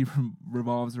mostly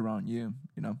revolves around you.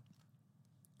 You know.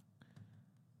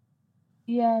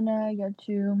 yeah, no, I get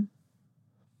you.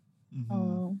 Hmm.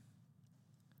 Um,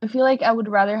 I feel like I would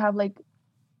rather have like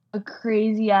a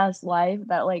crazy ass life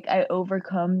that like I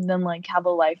overcome than like have a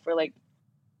life where like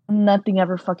nothing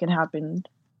ever fucking happened.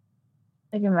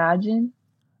 Like imagine.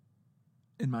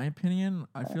 In my opinion,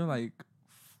 I feel like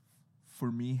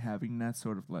for me having that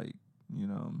sort of like you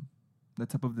know that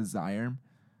type of desire,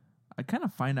 I kind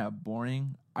of find that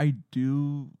boring. I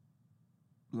do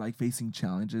like facing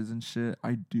challenges and shit.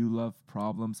 I do love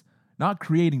problems, not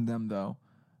creating them though,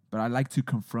 but I like to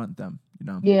confront them. You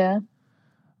know, Yeah.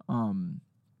 um,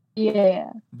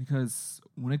 Yeah. because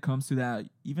when it comes to that,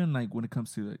 even like when it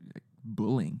comes to like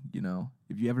bullying, you know,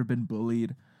 if you ever been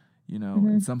bullied, you know,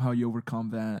 and Hmm. somehow you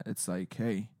overcome that, it's like,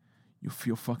 hey, you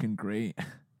feel fucking great.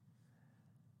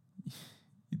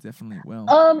 You definitely will.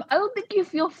 I don't think you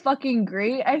feel fucking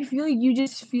great. I feel like you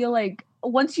just feel like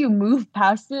once you move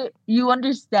past it, you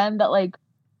understand that like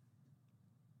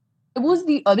it was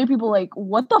the other people like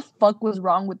what the fuck was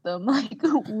wrong with them? Like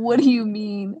what do you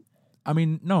mean? I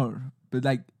mean, no, but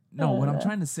like, no, what I'm Uh,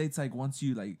 trying to say, it's like once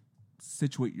you like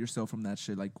situate yourself from that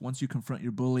shit, like once you confront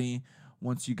your bully,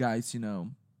 once you guys,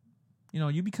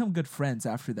 you become good friends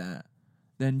after that,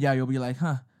 then yeah, you'll be like,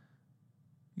 huh,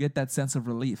 you get that sense of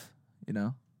relief, you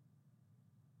know,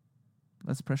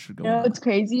 less pressure you going know on. what's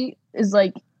crazy is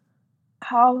like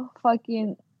how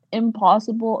fucking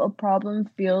impossible a problem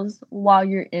feels while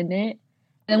you're in it.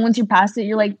 And once you pass it,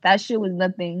 you're like, that shit was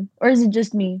nothing. Or is it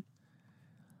just me?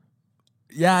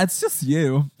 Yeah, it's just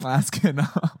you asking. um,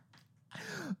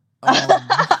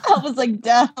 I was like,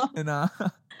 damn. and I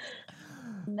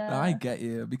Nah. get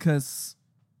you because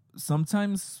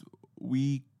sometimes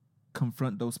we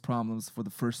confront those problems for the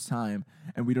first time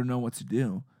and we don't know what to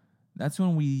do. That's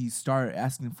when we start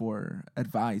asking for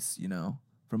advice,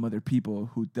 from other people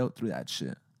who dealt through that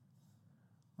shit.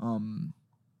 Um,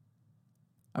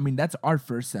 I mean, that's our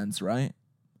first sense, right?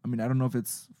 I mean, I don't know if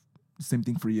it's the same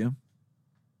thing for you.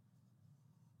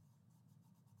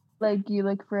 Like you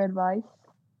look for advice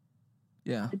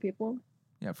Yeah, to people.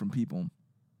 yeah, from people.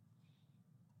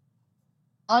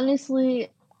 Honestly,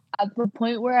 at the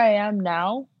point where I am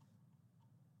now,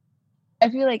 I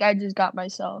feel like I just got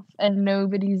myself and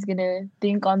nobody's gonna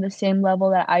think on the same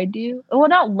level that I do. Well,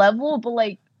 not level, but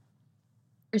like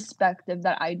perspective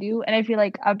that I do. And I feel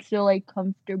like I'm still like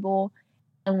comfortable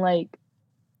and like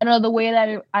I don't know, the way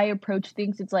that I approach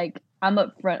things, it's like I'm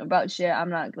upfront about shit. I'm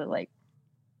not gonna like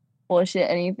bullshit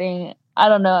anything. I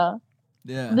don't know.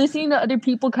 Yeah. Listening to other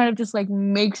people kind of just like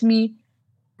makes me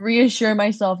reassure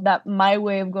myself that my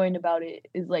way of going about it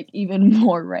is like even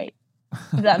more right.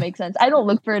 If that makes sense. I don't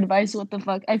look for advice. What the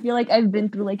fuck? I feel like I've been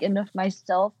through like enough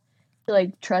myself to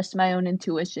like trust my own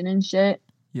intuition and shit.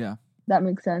 Yeah. That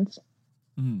makes sense.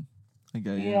 Mm. I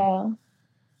get you. Yeah.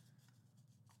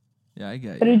 Yeah, I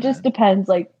get But you, it just man. depends.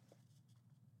 Like,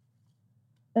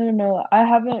 I don't know. I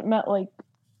haven't met like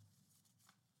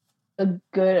a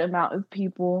good amount of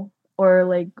people or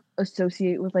like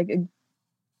associate with like a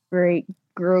great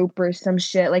group or some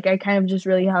shit. Like, I kind of just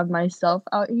really have myself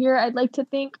out here, I'd like to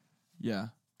think. Yeah.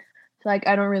 So, like,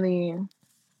 I don't really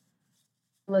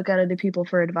look at other people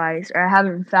for advice, or I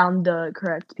haven't found the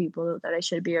correct people that I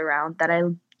should be around that I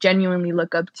genuinely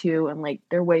look up to and like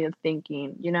their way of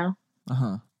thinking, you know?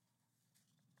 Uh-huh.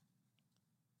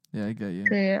 Yeah, I get you.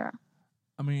 So, yeah.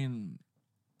 I mean,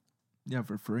 yeah,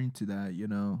 referring to that,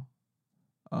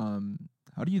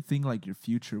 how do you think like your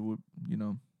future would,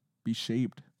 be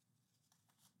shaped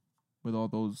with all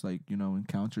those like,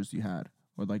 encounters you had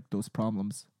or like those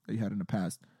problems that you had in the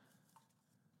past?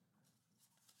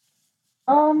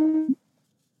 Um,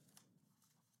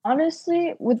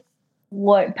 honestly, with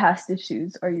what past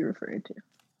issues are you referring to?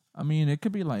 I mean, it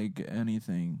could be like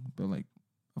anything, but like,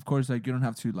 of course, like you don't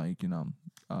have to like,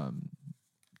 um,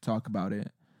 talk about it.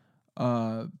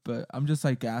 But I'm just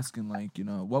like asking, like,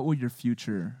 what would your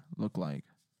future look like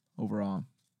overall?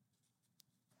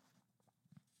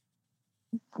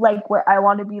 Like where I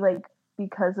want to be like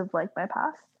because of like my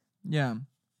past? Yeah,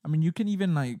 I mean, you can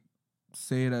even like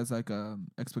say it as like a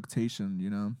expectation.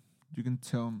 You can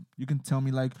tell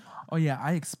me like, oh yeah,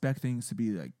 I expect things to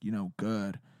be like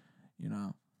good, you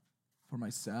know, for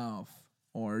myself.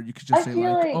 Or you could just I say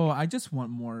feel like, oh, like I just want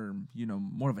more,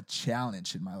 more of a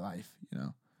challenge in my life.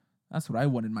 That's what I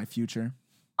want in my future.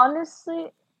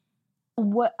 honestly,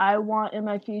 what I want in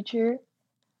my future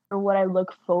or what I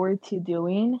look forward to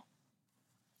doing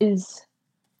is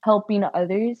helping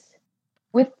others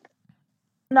with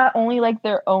not only like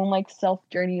their own like self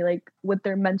journey, like with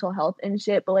their mental health and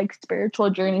shit, but like spiritual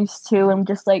journeys too, and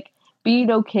just like being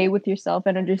okay with yourself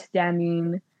and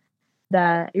understanding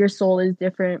that your soul is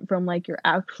different from like your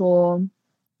actual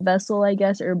vessel, I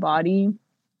guess, or body.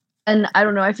 And I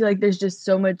don't know, I feel like there's just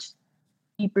so much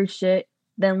deeper shit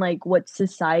than like what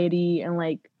society,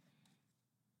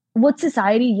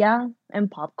 yeah, and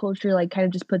pop culture like kind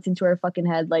of just puts into our fucking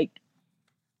head. Like,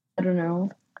 I don't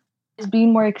know, is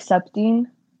being more accepting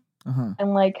Uh huh.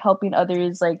 and like helping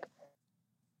others like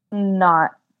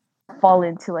not fall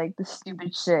into like the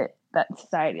stupid shit that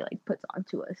society like puts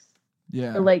onto us, or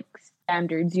Yeah. like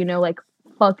standards, like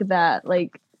fuck that.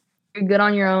 Like, you're good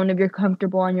on your own. If you're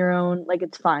comfortable on your own, like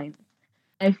it's fine.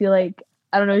 I feel like,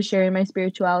 I don't know, sharing my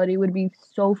spirituality would be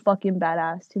so fucking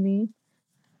badass to me,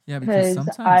 Yeah, because because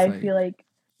sometimes I like, feel like,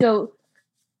 so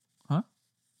huh?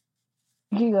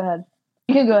 you can go ahead.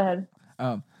 You can go ahead.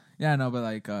 Um, yeah, no, but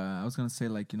like, I was gonna say,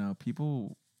 like,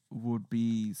 people would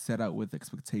be set out with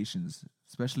expectations,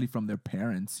 especially from their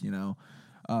parents.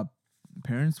 Uh,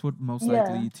 parents would most Yeah.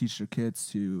 likely teach their kids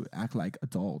to act like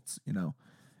adults.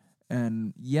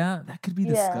 And yeah, that could be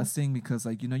Yeah. disgusting because,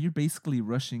 like, you're basically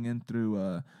rushing in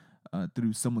through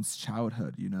someone's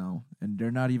childhood, and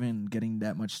they're not even getting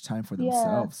that much time for Yeah.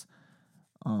 themselves.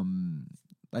 Um,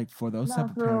 like for those type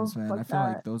Nah, of for parents, real. man, I Fuck feel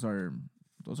like that. those are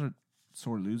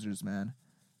sore losers, man.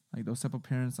 Like those type of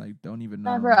parents, like don't even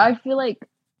Nah, for know, I feel like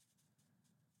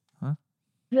huh?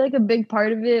 a big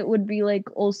part of it would be like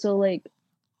also like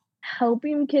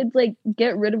helping kids like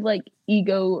get rid of like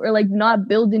ego, or like not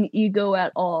build an ego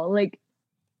at all. Like,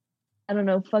 I don't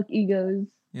know, fuck egos.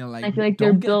 Like I feel like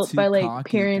they're don't get built too by like cocky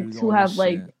through parents who all this have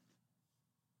like shit.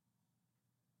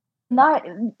 not,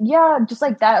 yeah, just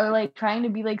like that, or like trying to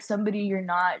be like somebody you're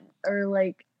not, or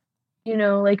like,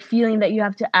 like feeling that you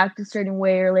have to act a certain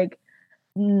way, or like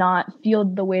not feel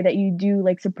the way that you do,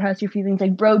 like suppress your feelings.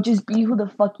 Like, bro, just be who the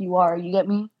fuck you are, you get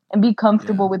me? And be Yeah,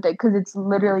 comfortable with it, because it's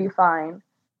literally fine.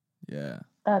 yeah.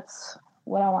 That's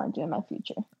what I want to do in my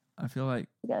future. I feel like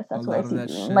I guess a that's what I lot of see that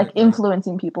doing, like shit, like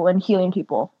influencing people and healing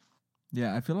people.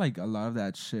 yeah, I feel like a lot of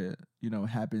that shit,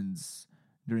 happens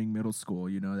during middle school.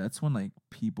 That's when like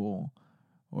people,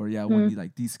 or yeah, when Hmm.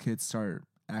 like these kids start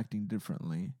acting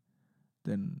differently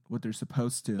than what they're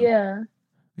supposed to, Yeah.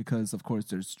 because of course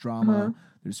there's Uh-huh. drama,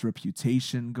 there's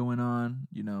reputation going on.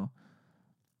 Yeah,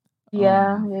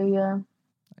 Um, yeah, yeah.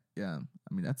 yeah,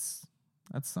 I mean that's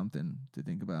something to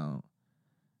think about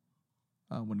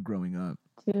when growing up.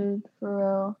 Dude, for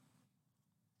real.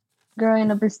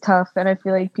 growing up is tough, and I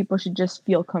feel like people should just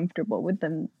feel comfortable with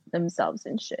themselves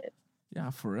and shit. Yeah,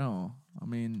 for real. I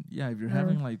mean, yeah, if you're Mm.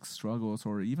 having like struggles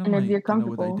or even And if like, you're with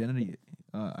comfortable,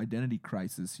 identity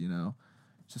crisis,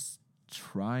 just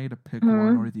try to pick one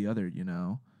mm-hmm. or the other,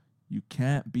 You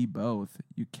can't be both.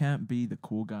 You can't be the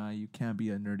cool guy, you can't be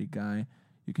a nerdy guy.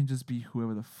 You can just be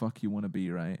whoever the fuck you want to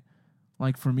be, right?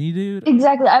 Like for me, dude,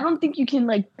 Exactly. I don't think you can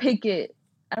like pick it.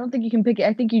 I don't think you can pick it.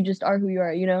 I think you just are who you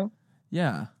are, you know?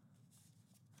 yeah.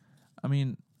 I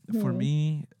mean, for Hmm.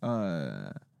 me,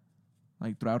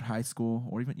 like throughout high school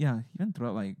or even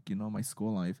throughout like, my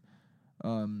school life,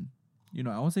 um,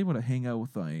 I was able to hang out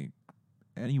with like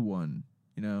anyone,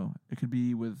 It could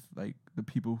be with like the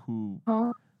people who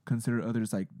Huh? consider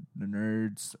others like the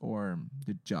nerds or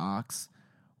the jocks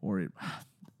or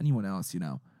anyone else,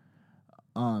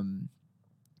 Um,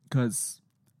 cuz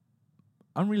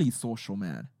I'm really social,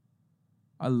 man.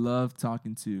 I love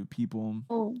talking to people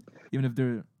Oh, even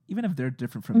if they're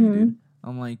different from me, dude. hmm.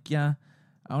 I'm like, yeah,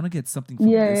 I want to get something from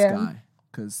Yeah, this yeah. guy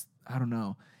cuz I don't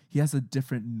know. He has a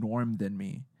different norm than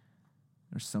me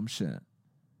or some shit.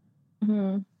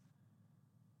 Hmm.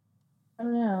 I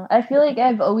don't know. I feel like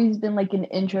I've always been like an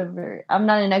introvert. I'm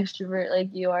not an extrovert like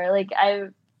you are. Like I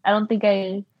don't think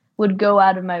I would go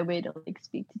out of my way to like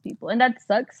speak to people. And that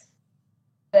sucks.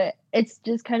 But it's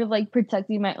just kind of like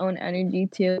protecting my own energy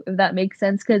too, if that makes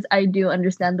sense. Because I do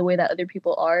understand the way that other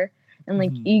people are and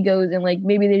like Mhm. egos and like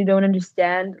maybe they don't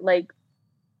understand like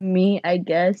me, I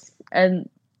guess. And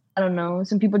I don't know,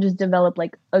 some people just develop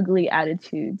like ugly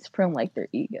attitudes from like their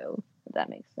ego, if that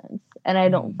makes sense. And I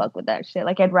don't Mhm. fuck with that shit.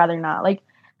 Like I'd rather not. Like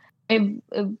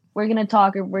if we're gonna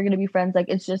talk or we're gonna be friends, like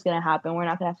it's just gonna happen. We're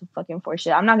not gonna have to fucking force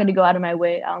it. I'm not gonna go out of my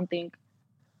way. I don't think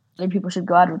other people should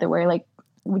go out of their way. Like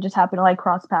we just happen to like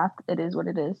cross path. It is what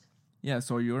it is. Yeah,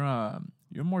 so you're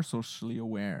more socially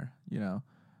aware,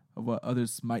 of what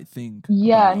others might think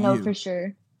Yeah, about no, for you.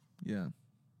 sure. Yeah.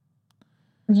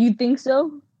 You think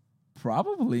so?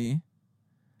 Probably.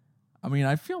 I mean,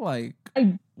 I feel like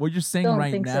I what you're saying don't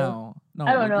right think so. now. No,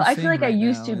 I don't what know. you're I feel saying like I right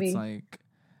used now, to it's be. like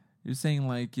you're saying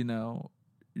like,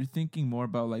 you're thinking more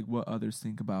about like what others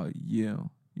think about you,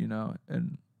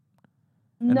 and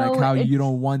like No, how you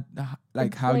don't want it's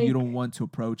like to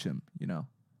approach him.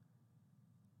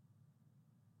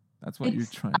 That's what you're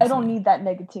it's trying to I don't say. need that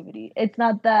negativity. It's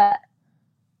not that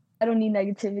I don't need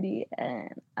negativity, and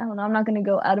I don't know, I'm not gonna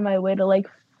go out of my way to like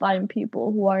find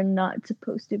people who are not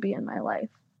supposed to be in my life.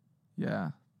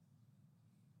 Yeah.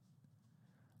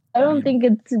 I I don't mean, think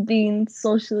it's being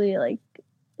socially like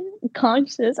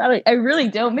conscious. I really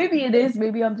don't. Maybe it is.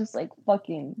 Maybe I'm just like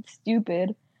fucking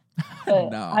stupid. But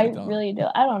no, I I don't. really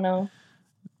don't. I don't know.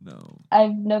 No.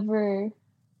 I've never.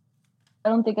 I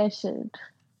don't think I should.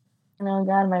 Go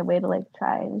out of my way to like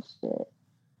try and shit.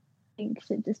 I think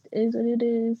shit just is what it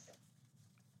is.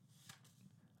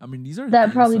 I mean, these are That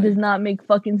things probably does like not make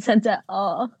fucking sense at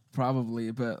all.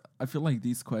 probably, but I feel like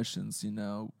these questions,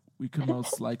 we could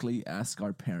most likely ask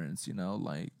our parents,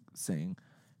 like saying,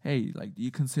 "Hey, like, do you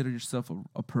consider yourself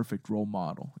a perfect role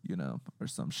model?" Or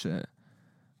some shit.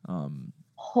 Um,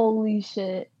 Holy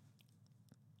shit.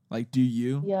 like, do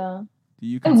you Yeah.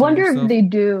 I consider wonder if yourself? they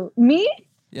do. Me?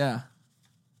 Yeah.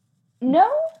 No?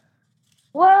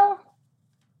 Well,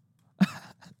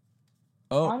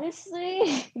 Oh.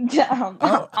 honestly,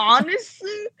 Oh.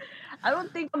 honestly, I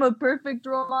don't think I'm a perfect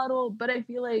role model, but I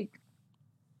feel like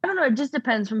I don't know, it just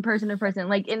depends from person to person.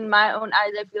 Like in my own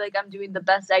eyes, I feel like I'm doing the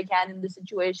best I can in the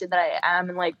situation that I am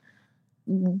and like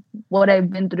what I've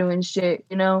been through and shit,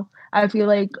 you know? I feel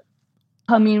like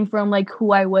coming from like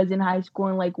who I was in high school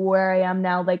and like where I am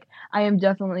now, like I am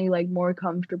definitely like more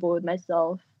comfortable with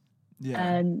myself Yeah.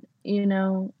 and,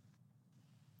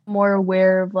 more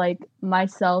aware of like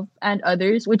myself and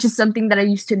others, which is something that I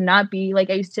used to not be. Like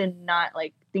I used to not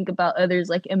like think about others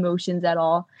like emotions at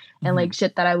all and Mm-hmm. like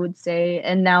shit that I would say.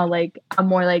 And now like I'm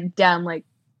more like, damn, like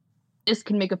this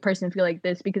can make a person feel like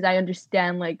this because I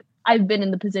understand like I've been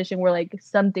in the position where like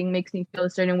something makes me feel a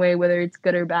certain way, whether it's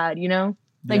good or bad, you know?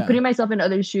 Like Yeah. putting myself in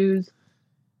others' shoes.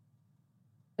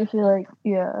 I feel like,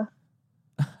 yeah.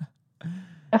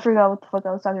 I forgot what the fuck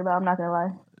I was talking about. I'm not gonna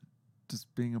lie.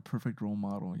 Just being a perfect role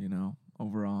model,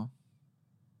 overall.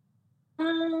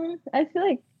 I feel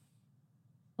like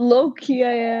low key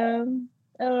I am.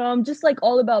 I don't know. I'm just like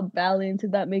all about balance,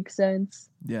 if that makes sense.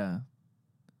 Yeah.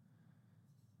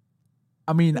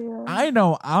 I mean, Yeah. I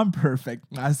know I'm perfect.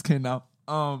 Last kid now.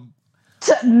 Nah,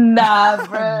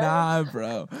 bro. Nah,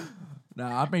 bro.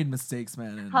 Nah, I've made mistakes,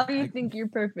 man, How and do you think you're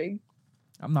perfect?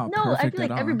 I'm not No, I perfect feel at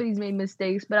like all. everybody's made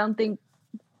mistakes, but I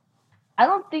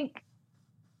don't think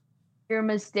your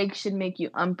mistake should make you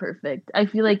unperfect. I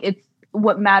feel like it's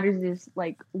what matters is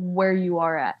like where you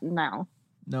are at now.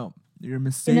 No, your You know,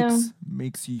 mistakes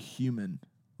makes you human.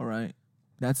 All right,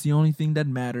 that's the only thing that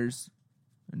matters,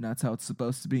 and that's how it's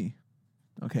supposed to be.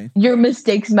 Okay, your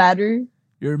mistakes matter.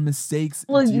 your mistakes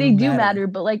Well, do they do matter. matter,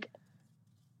 but like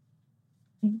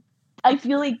I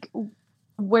feel like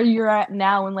where you're at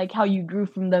now and like how you grew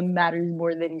from them matters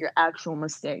more than your actual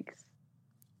mistakes.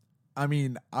 I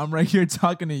mean, I'm right here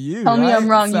talking to you, Tell me I'm right?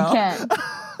 wrong, you So,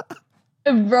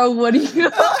 can. Bro, what do you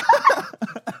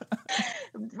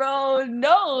Bro,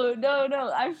 no, no,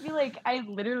 no. I feel like I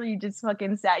literally just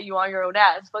fucking sat you on your own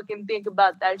ass. Fucking think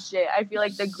about that shit. I feel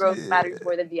like the growth matters shit.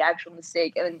 more than the actual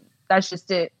mistake, and that's just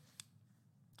it.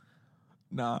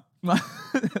 Nah.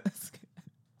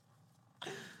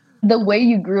 The way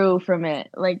you grew from it,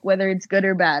 like whether it's good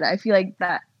or bad, I feel like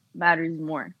that matters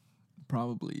more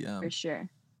Probably, yeah. for sure.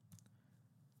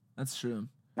 That's true.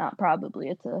 Not probably,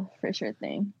 it's a for sure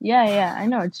thing. Yeah, yeah, I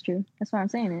know it's true. That's why I'm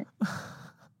saying it.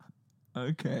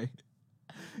 Okay.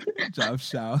 Good job,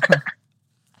 Shao.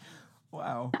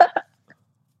 Wow.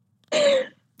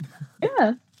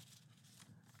 Yeah.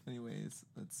 Anyways,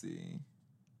 let's see.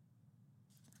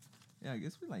 Yeah, I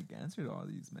guess we like answered all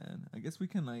these, man. I guess we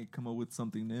can like come up with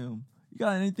something new. You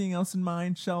got anything else in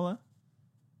mind, Shella?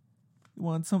 You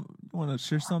want to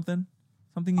share something?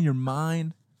 Something in your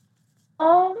mind?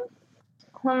 Um,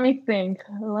 let me think.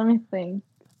 Let me think.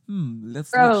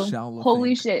 Let's let Bro, Shella holy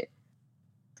think. shit.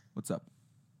 What's up?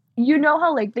 You know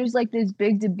how like there's like this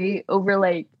big debate over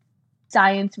like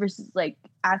science versus like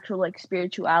actual like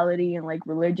spirituality and like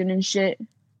religion and shit.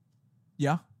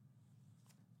 Yeah.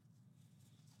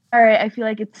 All right, I feel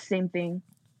like it's the same thing.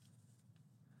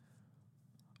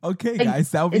 Okay, Like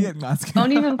guys, that'll be it it. No,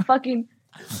 don't even fucking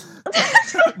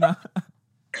no.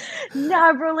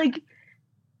 Nah, bro, like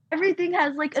everything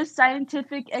has like a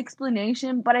scientific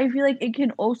explanation, but I feel like it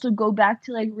can also go back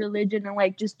to like religion and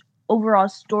like just overall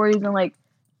stories and like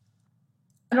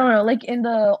I don't know, like in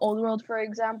the old world for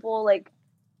example, like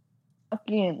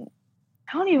fucking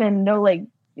I don't even know like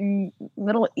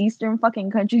Middle Eastern fucking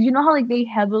countries. You know how like they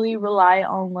heavily rely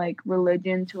on like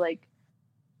religion to like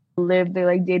live their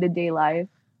like day-to-day life.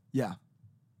 Yeah.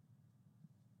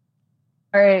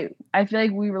 All right, I feel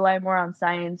like we rely more on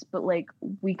science, but like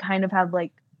we kind of have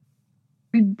like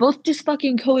we both just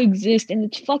fucking coexist and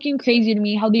it's fucking crazy to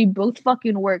me how they both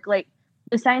fucking work. Like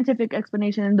the scientific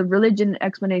explanation and the religion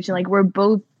explanation, like we're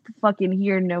both fucking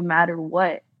here no matter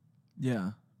what.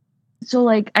 Yeah. So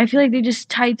like I feel like they just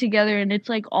tie together and it's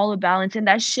like all a balance and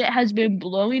that shit has been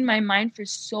blowing my mind for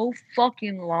so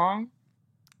fucking long.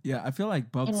 Yeah, I feel like I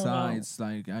both don't know. sides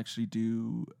like actually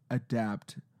do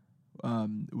adapt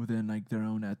within like their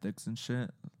own ethics and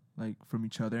shit like from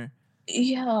each other,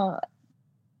 Yeah.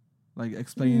 like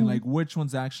explaining Mm, like which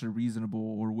one's actually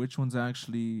reasonable or which one's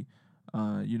actually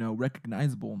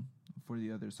recognizable for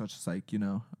the other, such as like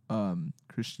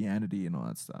Christianity and all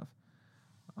that stuff,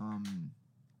 um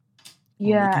or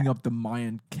yeah. looking up the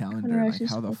Mayan calendar, Conroe's like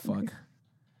just how the fucking fuck. crazy.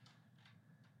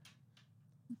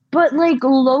 But like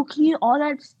low key, all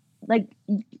that's like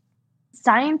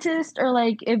scientist or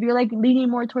like if you're like leaning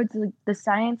more towards like, the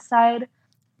science side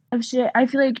of shit, I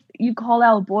feel like you call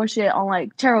out bullshit on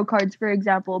like tarot cards, for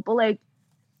example. But like,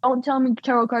 don't tell me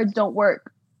tarot cards don't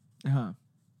work. Uh-huh.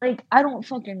 Like, I don't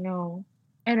fucking know.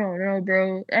 I don't know,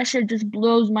 bro. That shit just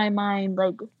blows my mind.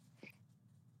 Like,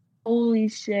 holy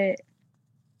shit.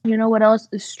 You know what else?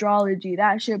 Astrology.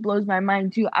 That shit blows my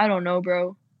mind too. I don't know,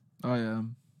 bro. Oh yeah.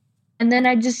 And then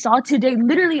I just saw today,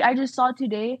 literally, I just saw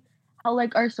today how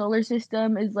like our solar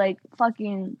system is like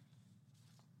fucking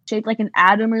shaped like an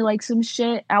atom or like some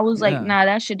shit. I was like, Yeah. nah,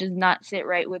 that shit does not sit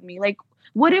right with me. Like,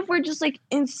 what if we're just like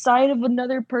inside of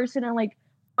another person and like,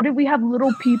 what if we have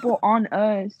little people on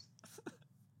us?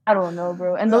 I don't know,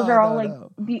 bro. And those No, are all no, like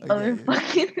no. the I get other you.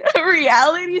 fucking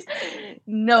realities.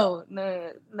 No,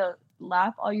 no, no.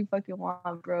 Laugh all you fucking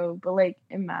want, bro. But like,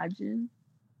 imagine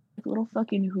like little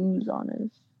fucking who's on us.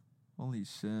 Holy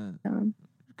shit. You're Um,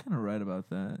 kind of right about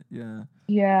that. Yeah.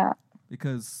 yeah,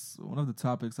 Because one of the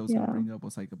topics I was gonna yeah. bring up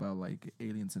was like about like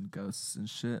aliens and ghosts and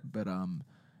shit. But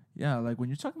yeah, like when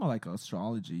you're talking about like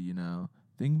astrology,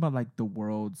 think about like the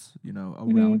worlds,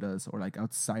 Mm-hmm. around us or like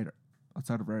outside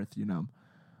of Earth,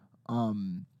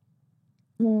 Um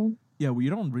Mm-hmm. yeah, we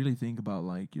don't really think about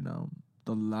like,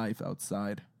 the life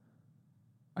outside.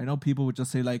 I know people would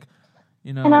just say like,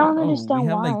 And I don't oh, we understand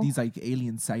have like why. these like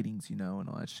alien sightings, and all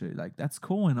that shit. Like that's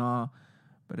cool and all,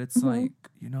 but it's Mm-hmm. like,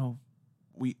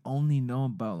 we only know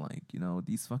about like,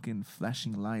 these fucking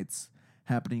flashing lights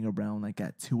happening around like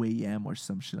at 2 a.m. or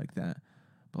some shit like that.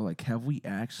 But like, have we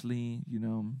actually,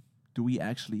 do we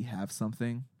actually have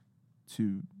something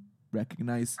to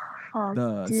recognize Fuck,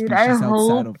 the dude. I species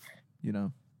outside hope,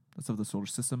 of, of the solar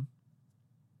system.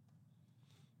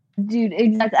 dude.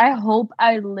 Exactly. I hope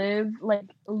I live like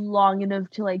long enough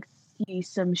to like see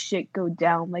some shit go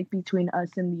down, like between us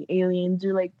and the aliens,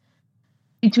 or like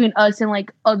between us and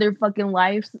like other fucking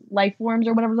life forms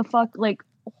or whatever the fuck. Like,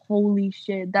 holy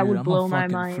shit, that Dude, would I'm gonna blow my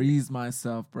fucking mind. freeze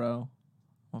myself, bro.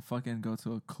 I'll fucking go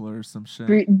to a cooler or some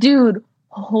shit. Dude,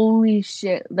 holy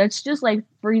shit. Let's just like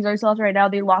freeze ourselves right now.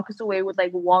 They lock us away with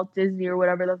like Walt Disney or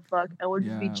whatever the fuck, and we'll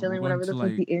just be Yeah, we're chilling going whenever to the fuck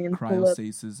like the aliens pull up.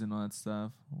 cryostasis and all that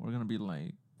stuff. We're gonna be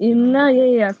like, No,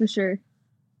 yeah, for sure.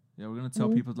 yeah, we're gonna tell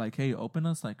people like, hey, open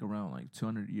us like around like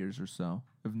 200 years or so.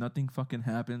 If nothing fucking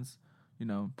happens,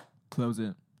 close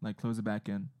it, close it back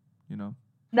in,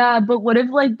 Nah, but what if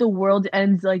like the world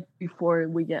ends like before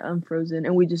we get unfrozen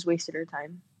and we just wasted our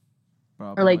time Bro,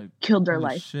 I'll or be like like, killed our holy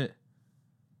life? shit.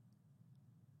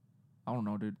 I don't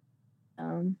know, dude.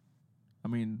 I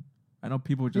mean, I know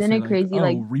people would just Isn't say it like, crazy? oh,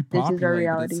 Like this is our repopulate, but it's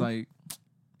reality. like,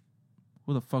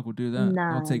 who the fuck would do that? It'll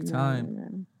Nah, take time.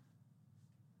 no.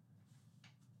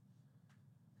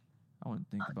 I wouldn't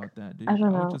think about that, dude. I don't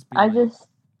I would know. just be I like, just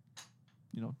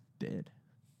dead.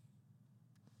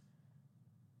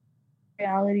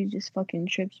 reality just fucking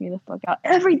trips me the fuck out.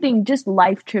 Everything, just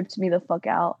life trips me the fuck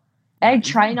out. Yeah, I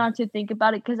try even, not to think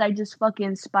about it because I just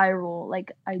fucking spiral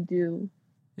like I do.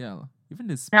 yeah, even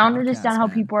this I don't understand podcast, how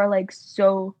man. people are like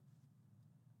so.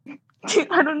 I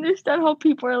don't understand how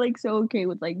people are like so okay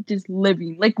with like just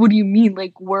living. Like, what do you mean?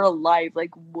 Like, we're alive?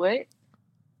 Like, what?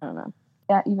 I don't know.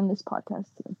 Yeah, even this podcast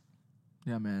too.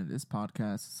 Yeah, man, this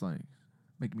podcast is like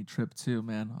making me trip too,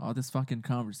 man. All this fucking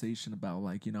conversation about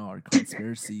like, our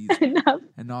conspiracies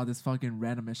and all this fucking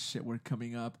randomest shit we're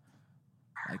coming up.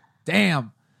 Like,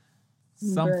 damn,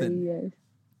 something. But, yes,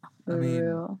 I mean,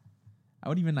 real. I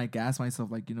would even like ask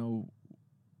myself, like,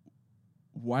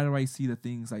 why do I see the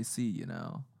things I see?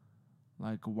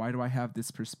 Like, why do I have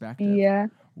this perspective? Yeah.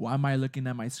 Why am I looking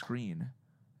at my screen?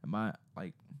 Am I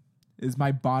like, is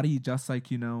my body just like,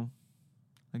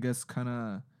 I guess kind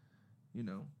of,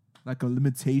 like a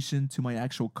limitation to my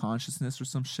actual consciousness or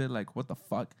some shit? Like, what the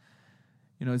fuck?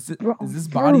 Is this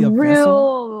body a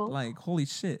vessel? Like, holy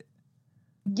shit.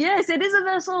 Yes, it is a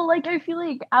vessel. Like, I feel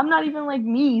like I'm not even like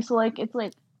me. So, like, it's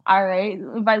like, all right,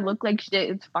 if I look like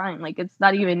shit, it's fine. Like, it's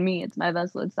not even me. It's my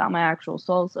vessel. It's not my actual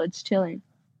soul. So it's chilling.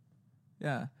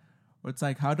 Yeah. Or it's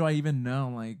like, how do I even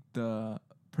know, like, the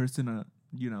person,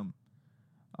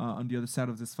 on the other side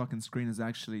of this fucking screen is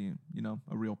actually, a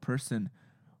real person?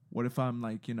 What if I'm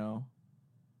like, I'm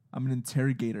an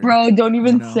interrogator? Bro, don't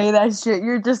even say that shit.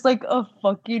 You're just like a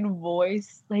fucking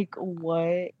voice. Like,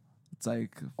 what? It's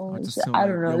like, oh, I just shit. tell I like,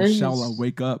 don't know. yo, Shella,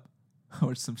 wake up.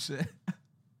 Or some shit.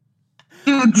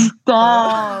 Dude,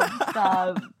 stop.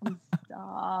 Stop.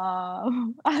 I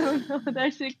don't know.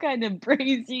 That shit kind of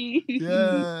crazy.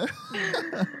 Yeah.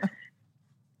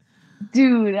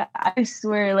 Dude, I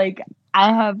swear, like,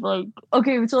 I have, like,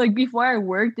 okay, so, like, before I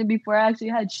worked and before I actually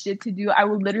had shit to do, I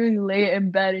would literally lay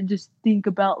in bed and just think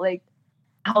about, like,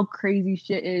 how crazy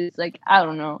shit is. Like, I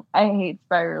don't know. I hate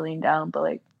spiraling down, but,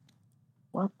 like,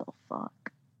 what the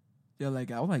fuck? Yeah,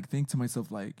 like, I would, like, think to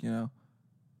myself, like,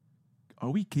 are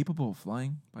we capable of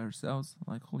flying by ourselves?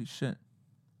 Like, holy shit.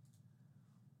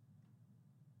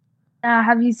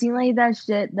 Have you seen like that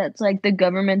shit that's like the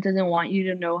government doesn't want you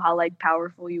to know how like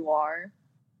powerful you are?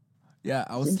 Yeah,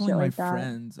 I was telling my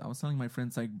friends,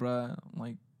 like, bruh,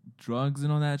 like drugs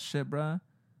and all that shit, bruh.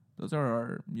 Those are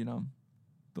our,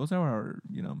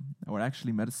 our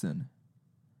actually medicine.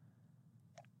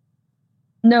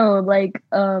 No, like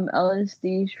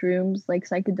LSD, shrooms, like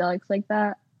psychedelics like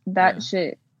that. That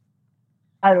shit.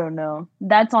 I don't know.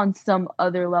 That's on some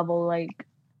other level, like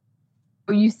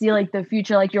where you see like the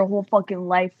future, like your whole fucking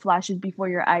life flashes before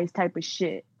your eyes type of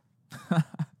shit. I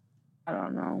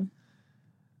don't know.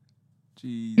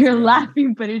 Jeez, you're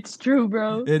laughing, but it's true,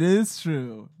 bro. It is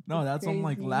true. No, that's why I'm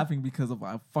like laughing because of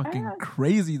how fucking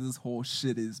crazy this whole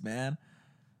shit is, man.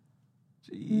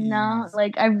 Jeez. No,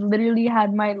 like I've literally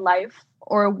had my life,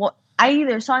 or what I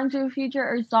either saw into the future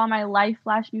or saw my life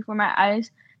flash before my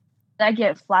eyes. I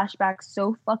get flashbacks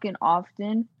so fucking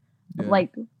often. Yeah.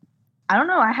 Like, I don't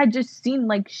know. I had just seen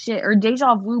like shit or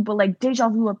deja vu, but like deja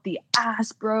vu up the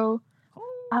ass, bro.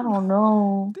 Oh, I don't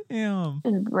know. Damn,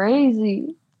 it's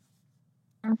crazy.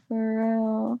 For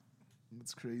real.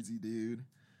 That's crazy, dude.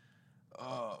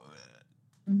 Oh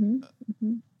man.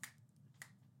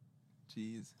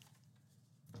 Jeez.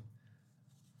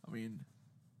 I mean,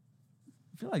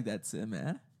 I feel like that's it,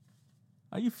 man.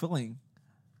 How are you feeling?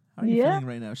 How are you feeling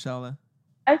right now, Shala?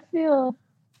 I feel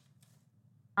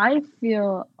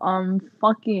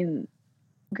fucking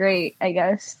great, I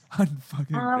guess. Unfucking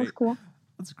That was great. cool.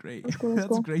 That's great. That's cool. That's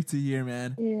That's cool. great to hear,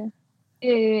 man. Yeah.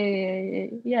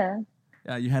 Yeah.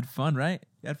 Yeah, you had fun, right?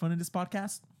 You had fun in this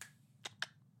podcast?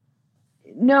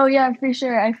 No, yeah, for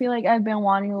sure. I feel like I've been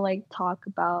wanting to like talk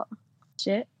about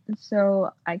shit,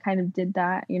 so I kind of did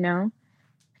that, you know.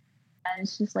 And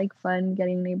it's just like fun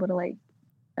getting able to like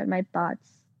spread my thoughts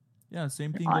Yeah,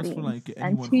 same to thing the goes for audience like and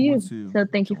anyone to who wants you. to So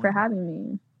thank you for join. having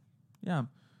me. Yeah,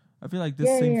 I feel like this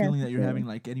Yeah, same yeah, feeling for that you're sure. having,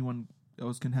 like anyone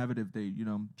else can have it if they,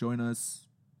 join us,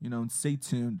 and stay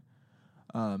tuned.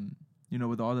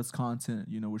 With all this content,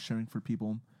 we're sharing for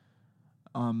people.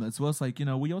 As well as like,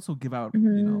 we also give out,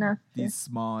 No, for sure. these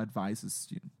small advices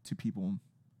to people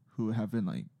who have been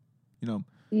like, you know,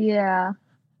 Yeah,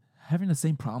 having the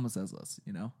same problems as us.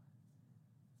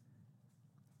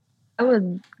 I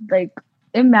would like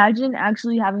imagine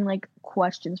actually having like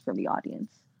questions for the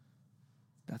audience.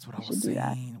 That's what I We was should do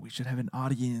that. saying. We should have an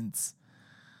audience,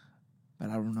 but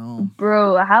I don't know.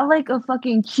 Bro, have like a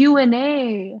fucking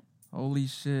Q&A. Holy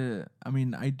shit. I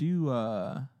mean,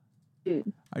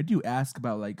 Dude. I do ask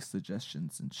about like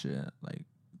suggestions and shit, like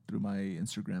through my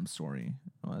Instagram story,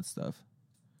 all that stuff.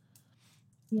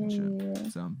 Yeah, And shit. yeah.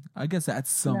 So I guess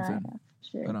that's Nah, something. yeah,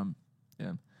 sure. But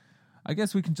yeah. I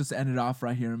guess we can just end it off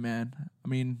right here, man. I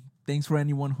mean, thanks for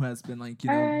anyone who has been like,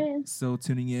 Alright. still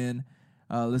tuning in,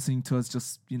 listening to us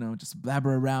just, just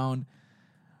blabber around.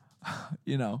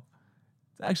 It's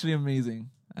actually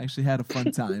amazing. I actually had a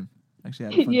fun time. With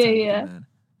you, man.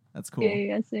 That's cool.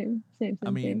 Yeah, same. I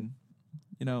mean,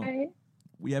 Alright.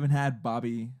 we haven't had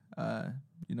Bobby, I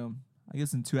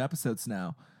guess in 2 episodes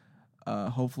now.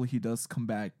 Hopefully he does come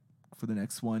back for the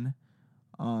next one.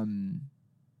 And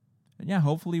yeah,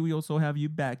 hopefully we also have you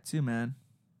back too, man.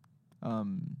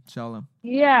 Inshallah.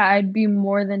 Yeah, I'd be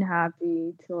more than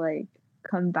happy to like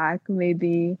come back,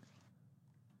 maybe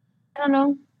I don't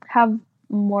know, have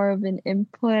more of an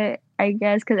input, I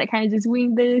guess, because I kind of just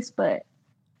winged this, but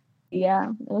yeah,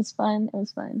 it was fun.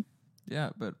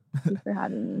 Yeah, but Thank you for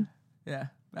having me. yeah,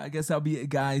 I guess that'll be it,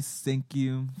 guys. Thank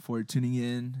you for tuning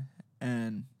in,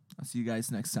 and I'll see you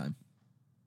guys next time.